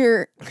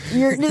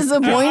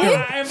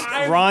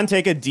 Ron,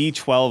 take a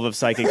D12 of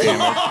psychic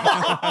damage.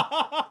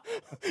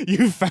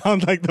 You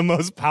found like the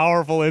most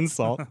powerful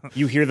insult.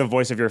 You hear the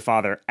voice of your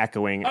father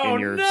echoing in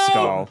your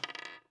skull.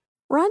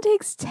 Ron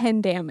takes 10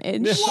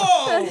 damage.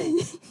 Whoa!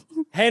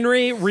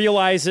 Henry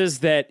realizes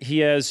that he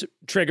has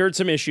triggered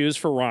some issues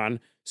for Ron,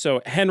 so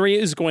Henry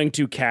is going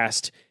to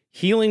cast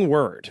Healing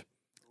Word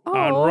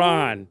on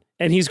Ron,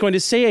 and he's going to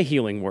say a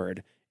healing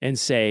word and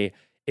say,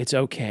 it's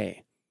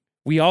okay.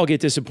 We all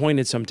get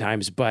disappointed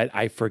sometimes, but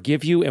I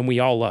forgive you and we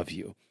all love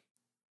you.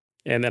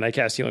 And then I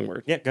cast Healing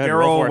Word. Yeah, go ahead.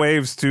 Darryl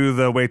waves to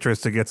the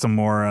waitress to get some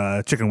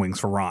more chicken wings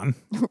for Ron.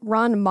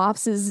 Ron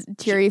mops his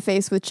teary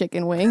face with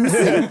chicken wings.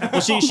 Well,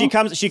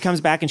 she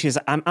comes back and she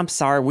says, I'm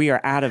sorry, we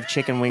are out of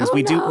chicken wings.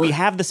 We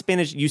have the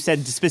spinach. You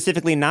said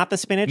specifically not the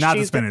spinach. Not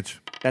the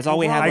spinach. That's all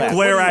we have left. I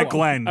glare at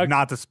Glenn,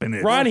 not the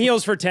spinach. Ron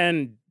heals for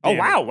 10. Oh,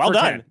 wow. Well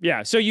done. 10.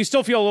 Yeah. So you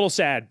still feel a little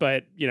sad,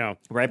 but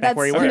right back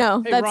where you were.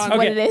 No, that's Ron,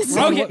 what it is.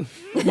 Okay.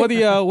 What do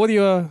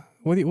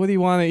you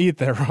want to eat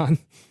there, Ron?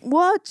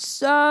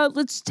 Let's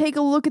take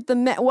a look at the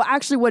well,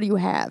 actually, what do you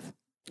have?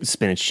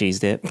 Spinach cheese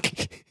dip.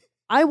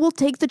 I will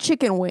take the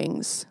chicken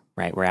wings.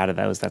 Right, we're out of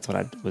those. That's what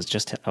I was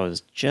just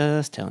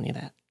telling you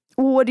that.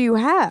 What do you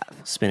have?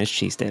 Spinach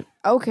cheese dip.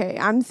 Okay,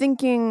 I'm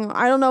thinking,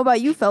 I don't know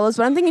about you fellas,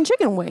 but I'm thinking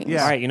chicken wings.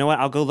 Yeah. All right, you know what?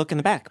 I'll go look in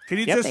the back. Can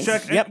you just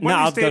check? Yep, no,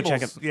 I'll go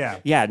check it. Yeah.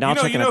 Yeah, no, I'll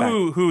check in the back.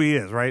 You know who he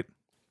is, right?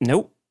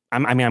 Nope.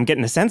 I'm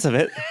getting a sense of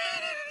it.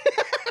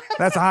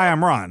 That's hi,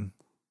 I'm Ron.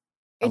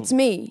 It's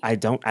me. I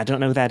don't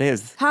know who that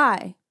is.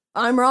 Hi,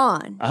 I'm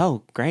Ron.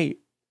 Oh, great.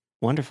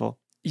 Wonderful.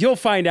 You'll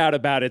find out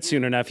about it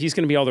soon enough. He's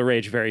going to be all the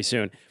rage very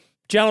soon.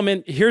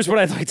 Gentlemen, here's what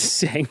I'd like to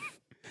say.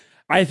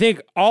 I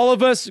think all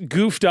of us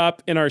goofed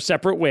up in our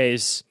separate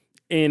ways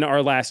in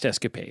our last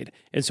escapade.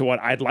 And so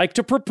what I'd like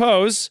to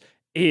propose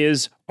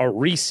is a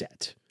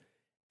reset.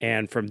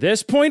 And from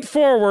this point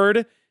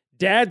forward,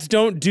 dads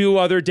don't do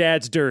other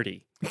dads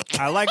dirty.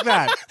 I like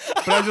that.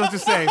 But I was just to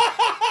say,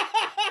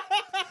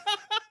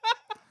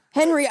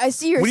 Henry, I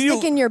see you're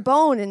sticking your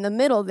bone in the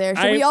middle there.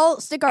 Should we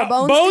all stick our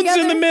bones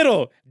together? in the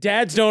middle.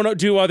 Dads don't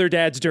do other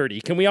dads dirty.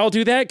 Can we all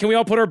do that? Can we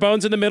all put our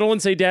bones in the middle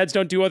and say dads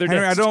don't do other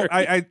dads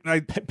dirty?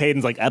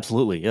 Peyton's like,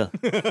 absolutely, yeah.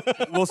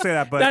 We'll say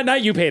that, but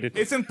not you, Peyton.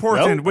 It's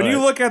important. Nope, when you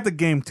look at the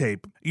game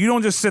tape, you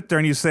don't just sit there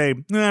and you say,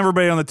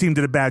 everybody on the team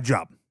did a bad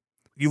job.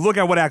 You look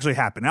at what actually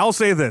happened. I'll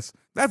say this.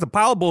 That's a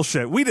pile of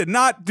bullshit. We did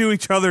not do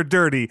each other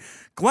dirty.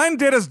 Glenn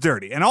did us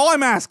dirty. And all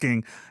I'm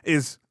asking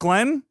is,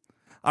 Glenn,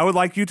 I would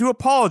like you to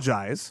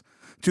apologize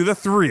to the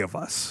three of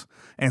us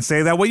and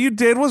say that what you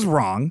did was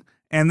wrong,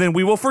 and then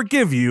we will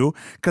forgive you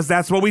because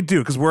that's what we do,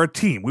 because we're a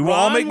team. We will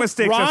all make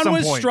mistakes at some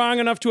point. Ron was strong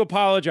enough to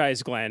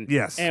apologize, Glenn.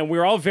 Yes. And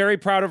we're all very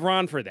proud of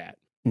Ron for that.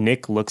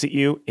 Nick looks at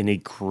you and he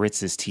grits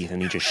his teeth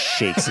and he just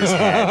shakes his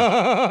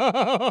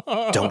head.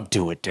 Don't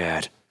do it,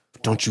 Dad.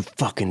 Don't you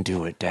fucking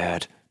do it,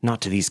 Dad.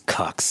 Not to these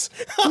cucks.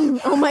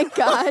 Oh my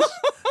gosh.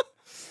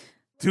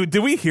 Dude,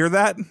 did we hear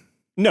that?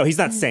 No, he's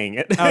not saying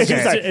it.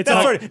 Okay.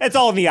 It's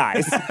all in the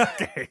eyes.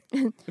 Okay.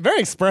 Very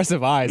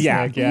expressive eyes,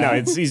 Yeah. Nick. Yeah. No,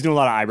 he's doing a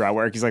lot of eyebrow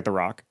work. He's like The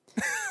Rock.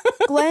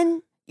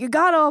 Glenn, you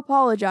gotta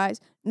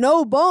apologize.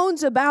 No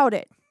bones about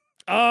it.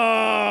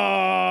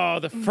 Oh,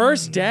 the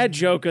first dad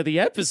joke of the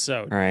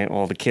episode. All right,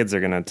 well, the kids are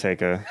going to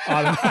take a...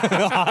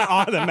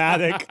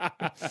 Automatic.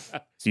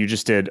 So you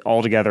just did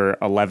altogether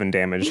 11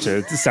 damage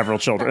to several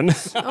children.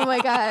 Oh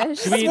my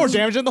gosh. That's more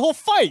damage than the whole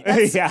fight.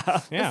 Yeah.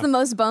 That's the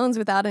most bones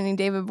without any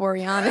David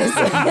Boreanaz.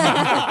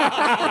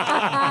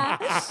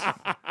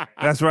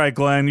 That's right,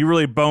 Glenn. You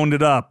really boned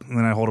it up. And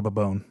then I hold up a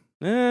bone.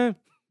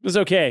 It was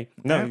okay.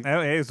 No.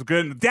 Hey, it's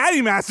good.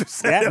 Daddy Master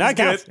said Yeah, it no, was it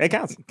counts. good. It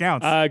counts.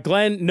 Counts.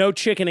 Glenn, no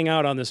chickening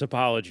out on this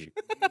apology.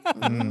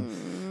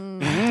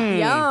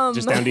 Yum.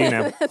 Just down to you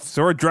now.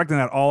 So we're directing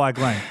that all at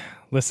Glenn.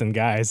 Listen,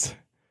 guys.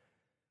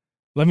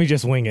 Let me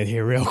just wing it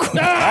here real quick.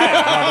 All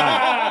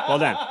right, well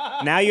done.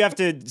 Now you have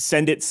to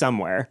send it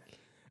somewhere.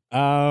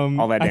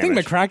 All that I think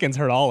damage. McCracken's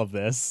heard all of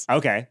this.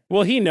 Okay.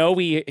 Will he know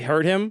we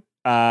hurt him?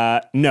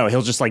 No,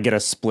 he'll just like get a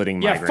splitting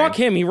migraine. Yeah, fuck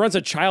him. He runs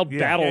a child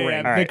battle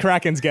ring. The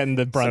Kraken's getting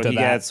the brunt So of he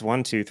that. gets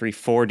 1, 2, 3,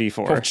 4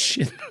 d4. Oh,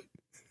 shit.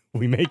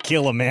 We may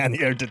kill a man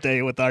here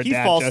today with our He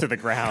dad falls joke. to the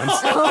ground.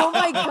 Oh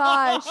my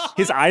gosh.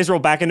 His eyes roll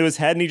back into his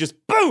head, and he just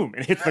boom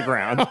and hits the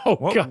ground.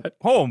 Oh, God.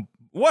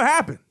 What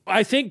happened?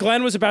 I think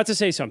Glenn was about to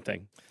say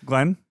something.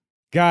 Glenn?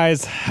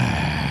 Guys,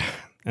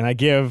 and I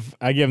give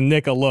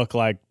Nick a look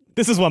like,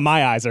 this is what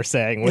my eyes are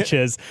saying, which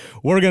is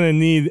we're going to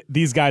need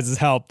these guys'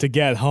 help to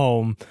get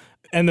home.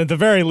 And at the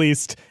very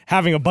least,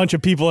 having a bunch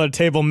of people at a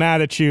table mad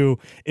at you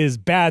is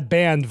bad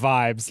band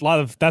vibes.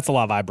 That's a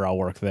lot of eyebrow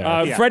work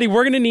there. Freddie,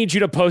 we're going to need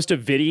you to post a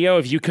video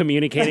of you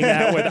communicating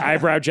that with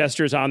eyebrow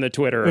gestures on the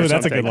Twitter or Ooh, something.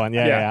 that's a good one.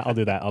 Yeah. I'll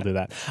do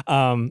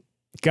that.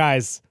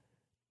 Guys,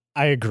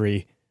 I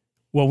agree.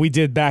 What we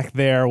did back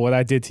there, what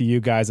I did to you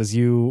guys, as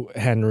you,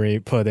 Henry,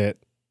 put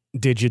it,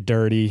 did you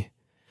dirty.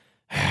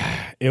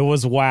 It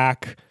was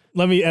whack.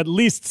 Let me at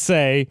least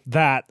say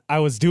that I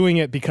was doing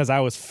it because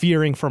I was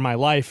fearing for my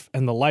life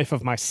and the life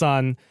of my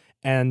son.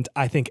 And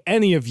I think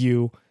any of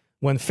you,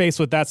 when faced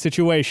with that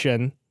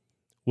situation,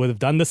 would have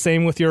done the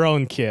same with your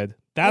own kid.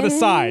 That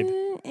aside,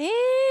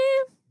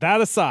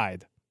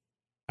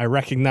 I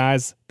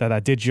recognize that I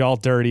did y'all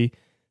dirty.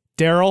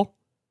 Darryl,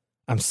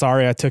 I'm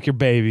sorry I took your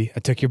baby. I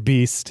took your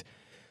beast.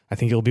 I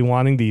think you'll be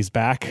wanting these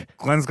back.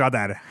 Glenn's got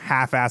that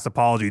half-ass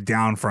apology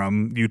down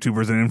from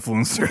YouTubers and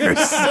influencers.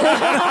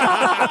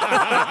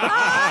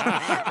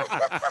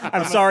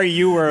 I'm sorry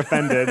you were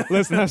offended.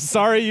 Listen, I'm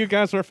sorry you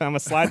guys were. I'm going to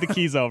slide the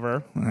keys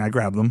over. I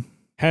grabbed them.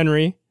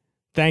 Henry,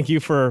 thank you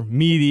for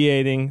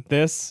mediating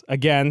this.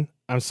 Again,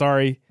 I'm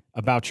sorry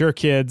about your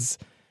kids.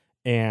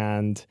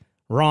 And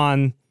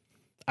Ron,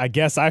 I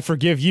guess I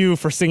forgive you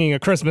for singing a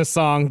Christmas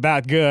song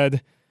that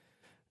good.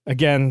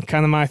 Again,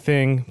 kind of my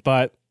thing,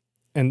 but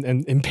and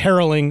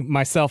imperiling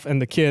myself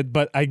and the kid,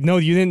 but I know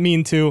you didn't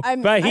mean to. I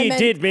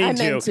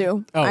meant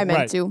to. Oh, I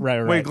meant to.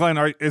 Right. Wait, Glenn,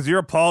 is your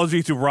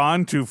apology to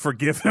Ron to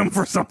forgive him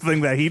for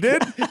something that he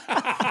did?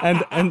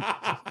 and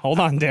hold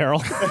on,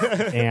 Darryl.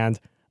 And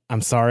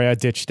I'm sorry I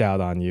ditched out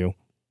on you.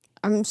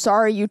 I'm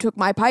sorry you took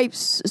my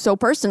pipes so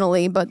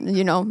personally, but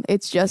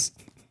it's just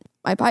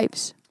my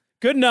pipes.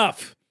 Good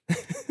enough.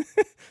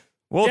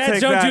 We'll Dads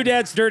take don't that. do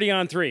dads dirty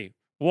on 3.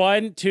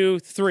 1, 2,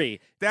 3.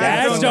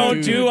 Dads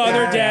don't do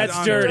other dads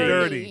dads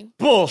dirty.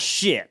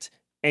 Bullshit.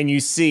 And you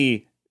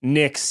see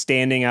Nick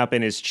standing up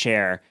in his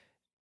chair,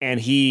 and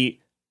he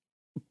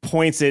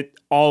points at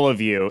all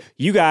of you.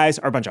 You guys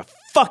are a bunch of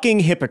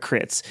fucking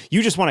hypocrites.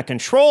 You just want to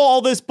control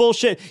all this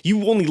bullshit.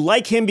 You only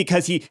like him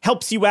because he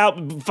helps you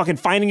out fucking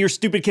finding your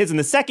stupid kids. And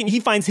the second he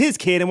finds his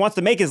kid and wants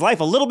to make his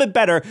life a little bit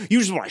better, you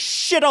just want to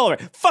shit all over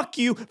it. Fuck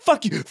you.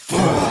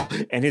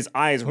 And his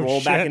eyes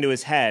roll back into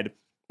his head.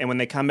 And when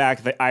they come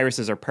back, the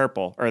irises are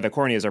purple, or the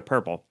corneas are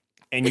purple.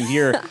 And you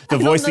hear the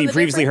voice that you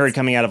previously heard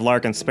coming out of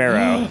Lark and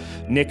Sparrow.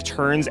 Nick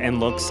turns and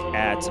looks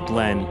at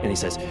Glenn, and he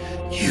says,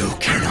 You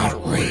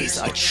cannot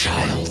raise a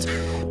child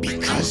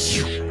because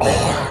you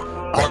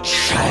are a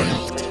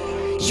child.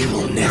 You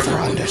will never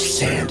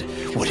understand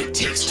what it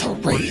takes to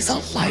raise a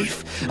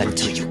life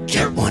until you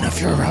get one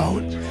of your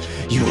own.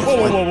 You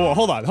Whoa,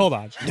 hold on.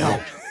 No,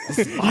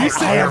 I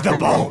have the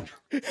bone.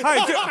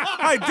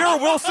 Hi, Darryl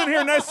Wilson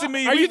here. Nice to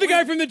meet you. Are you the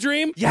guy from the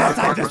dream? Yes,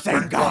 I'm the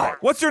same guy.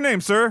 What's your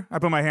name, sir? I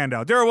put my hand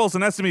out. Darryl Wilson,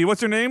 nice to meet you.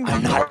 What's your name?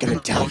 I'm not gonna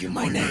tell you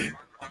my name.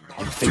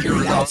 I'll figure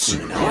it out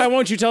soon enough. Why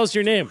won't you tell us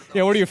your name?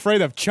 Yeah, what are you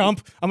afraid of,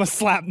 chump? I'm going to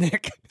slap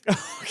Nick.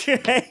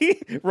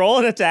 okay, roll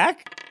an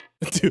attack.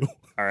 2.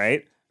 All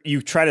right.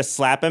 You try to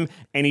slap him,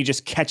 and he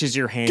just catches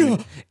your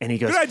hand, and he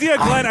goes, Good idea,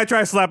 Glenn. I try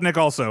to slap Nick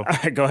also. All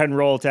right, go ahead and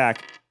roll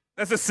attack.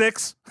 That's a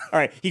 6. All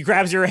right, he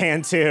grabs your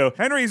hand too.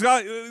 Henry, he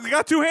got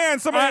 2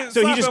 hands. Somebody So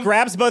he slap just him.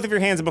 grabs both of your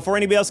hands, and before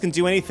anybody else can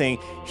do anything,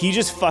 he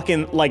just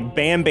fucking like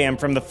Bam Bam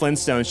from the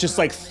Flintstones, just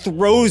like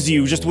throws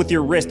you just with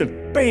your wrist,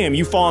 and bam,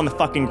 you fall on the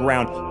fucking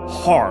ground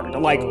hard,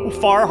 like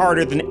far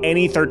harder than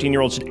any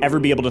 13-year-old should ever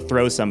be able to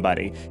throw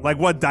somebody. Like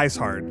what dice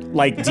hard?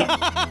 Like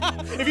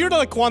If you were to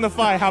like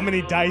quantify how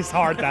many dice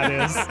hard that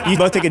is. you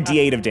both take a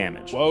D8 of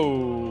damage.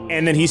 Whoa.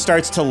 And then he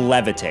starts to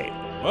levitate.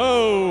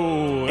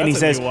 Whoa. And he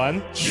says, new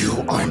one.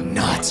 You are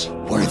not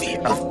worthy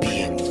of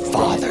being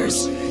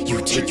fathers. You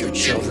take your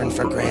children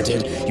for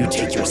granted. You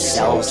take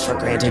yourselves for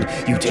granted.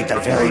 You take the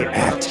very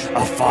act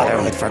of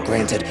fatherhood for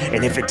granted.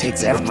 And if it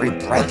takes every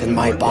breath in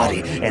my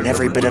body and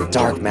every bit of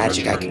dark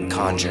magic I can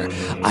conjure,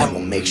 I will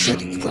make sure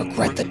that you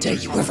regret the day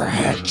you ever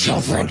had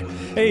children.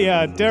 Hey,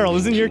 Darryl,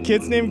 isn't your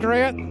kid's name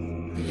Grant?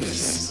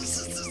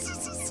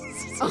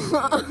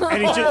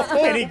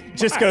 And he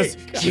just goes,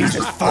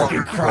 Jesus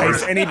fucking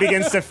Christ, and he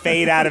begins to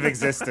fade out of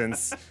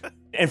existence.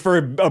 And for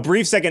a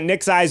brief second,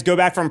 Nick's eyes go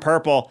back from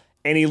purple,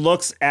 and he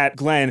looks at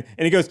Glenn,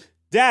 and he goes,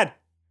 Dad,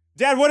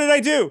 what did I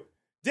do?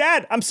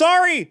 Dad, I'm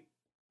sorry.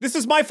 This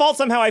is my fault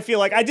somehow, I feel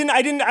like.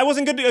 I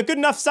wasn't a good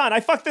enough son.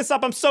 I fucked this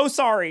up. I'm so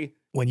sorry.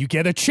 When you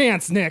get a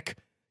chance, Nick,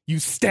 you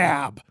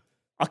stab.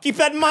 I'll keep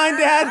that in mind,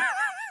 Dad.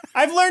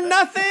 I've learned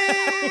nothing.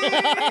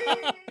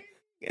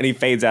 And he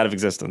fades out of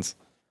existence.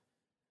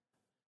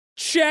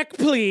 Check,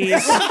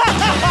 please.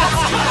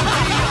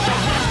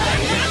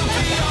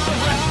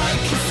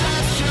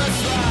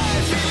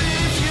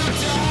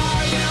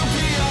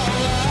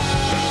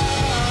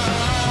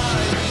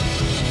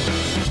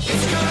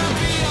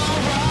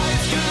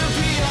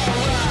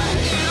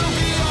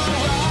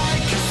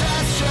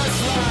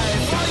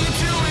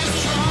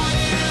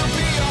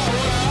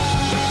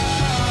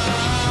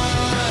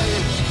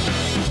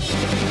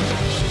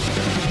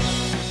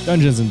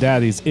 Dungeons and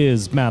Daddies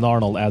is Matt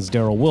Arnold as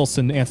Darryl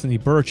Wilson, Anthony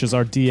Burch as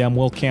our DM,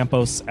 Will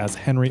Campos as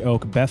Henry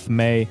Oak, Beth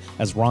May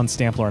as Ron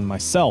Stampler, and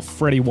myself,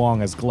 Freddie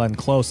Wong as Glenn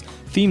Close.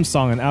 Theme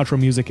song and outro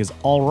music is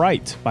All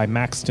Right by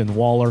Maxton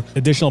Waller.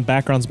 Additional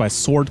backgrounds by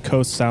Sword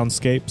Coast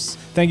Soundscapes.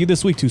 Thank you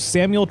this week to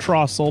Samuel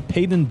Trossel,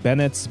 Peyton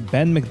Bennett,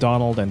 Ben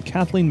McDonald, and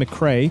Kathleen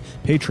McCrae,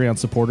 Patreon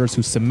supporters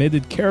who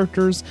submitted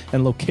characters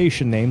and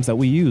location names that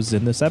we used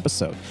in this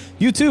episode.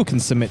 You too can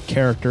submit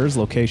characters,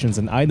 locations,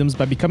 and items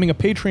by becoming a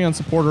Patreon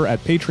supporter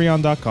at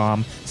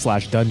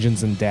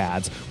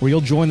patreon.com/dungeonsanddads, where you'll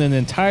join an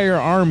entire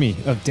army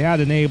of dad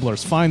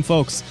enablers, fine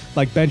folks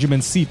like Benjamin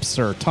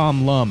Seepser,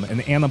 Tom Lum,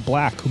 and Anna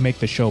Black who make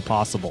the show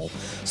possible.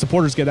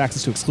 Supporters get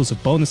access to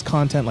exclusive bonus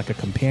content like a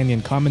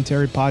companion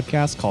commentary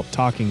podcast called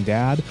Talking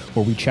Dad,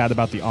 where we chat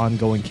about the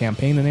ongoing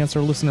campaign and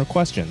answer listener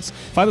questions.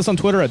 Find us on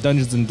Twitter at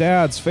Dungeons and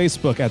Dads,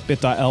 Facebook at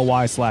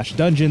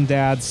bit.ly/DungeonDads,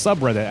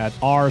 subreddit at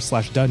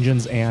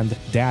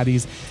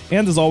r/DungeonsandDaddies.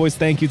 And as always,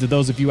 thank you to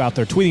those of you out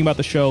there tweeting about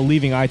the show,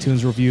 leaving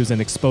iTunes reviews,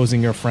 and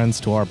exposing your friends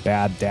to our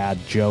bad dad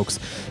jokes.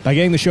 By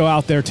getting the show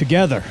out there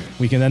together,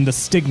 we can end the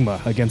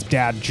stigma against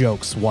dad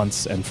jokes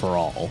once and for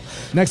all.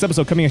 Next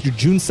episode coming at you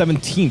June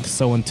 17th.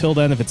 So until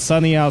then, if it's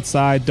sunny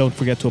outside, don't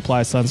forget to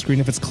apply sunscreen.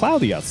 If it's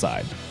cloudy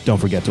outside, don't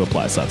forget to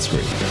apply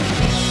sunscreen.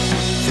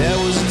 There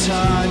was a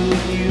time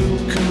when you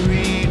could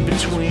read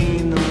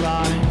between the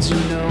lines. You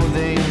know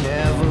they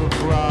never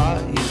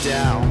brought you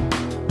down.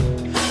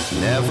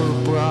 Never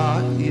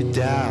brought you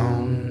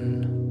down.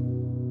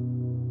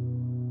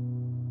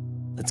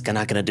 That's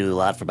not going to do a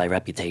lot for my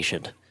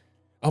reputation.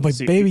 Oh, but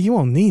baby, you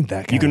won't need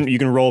that kind You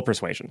can roll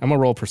persuasion. I'm going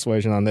to roll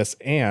persuasion on this,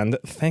 and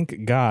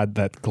thank God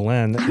that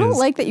Glenn I don't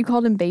like that you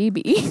called him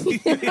baby.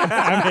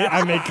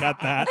 I may cut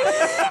that.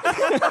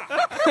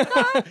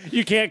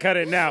 You can't cut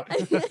it now.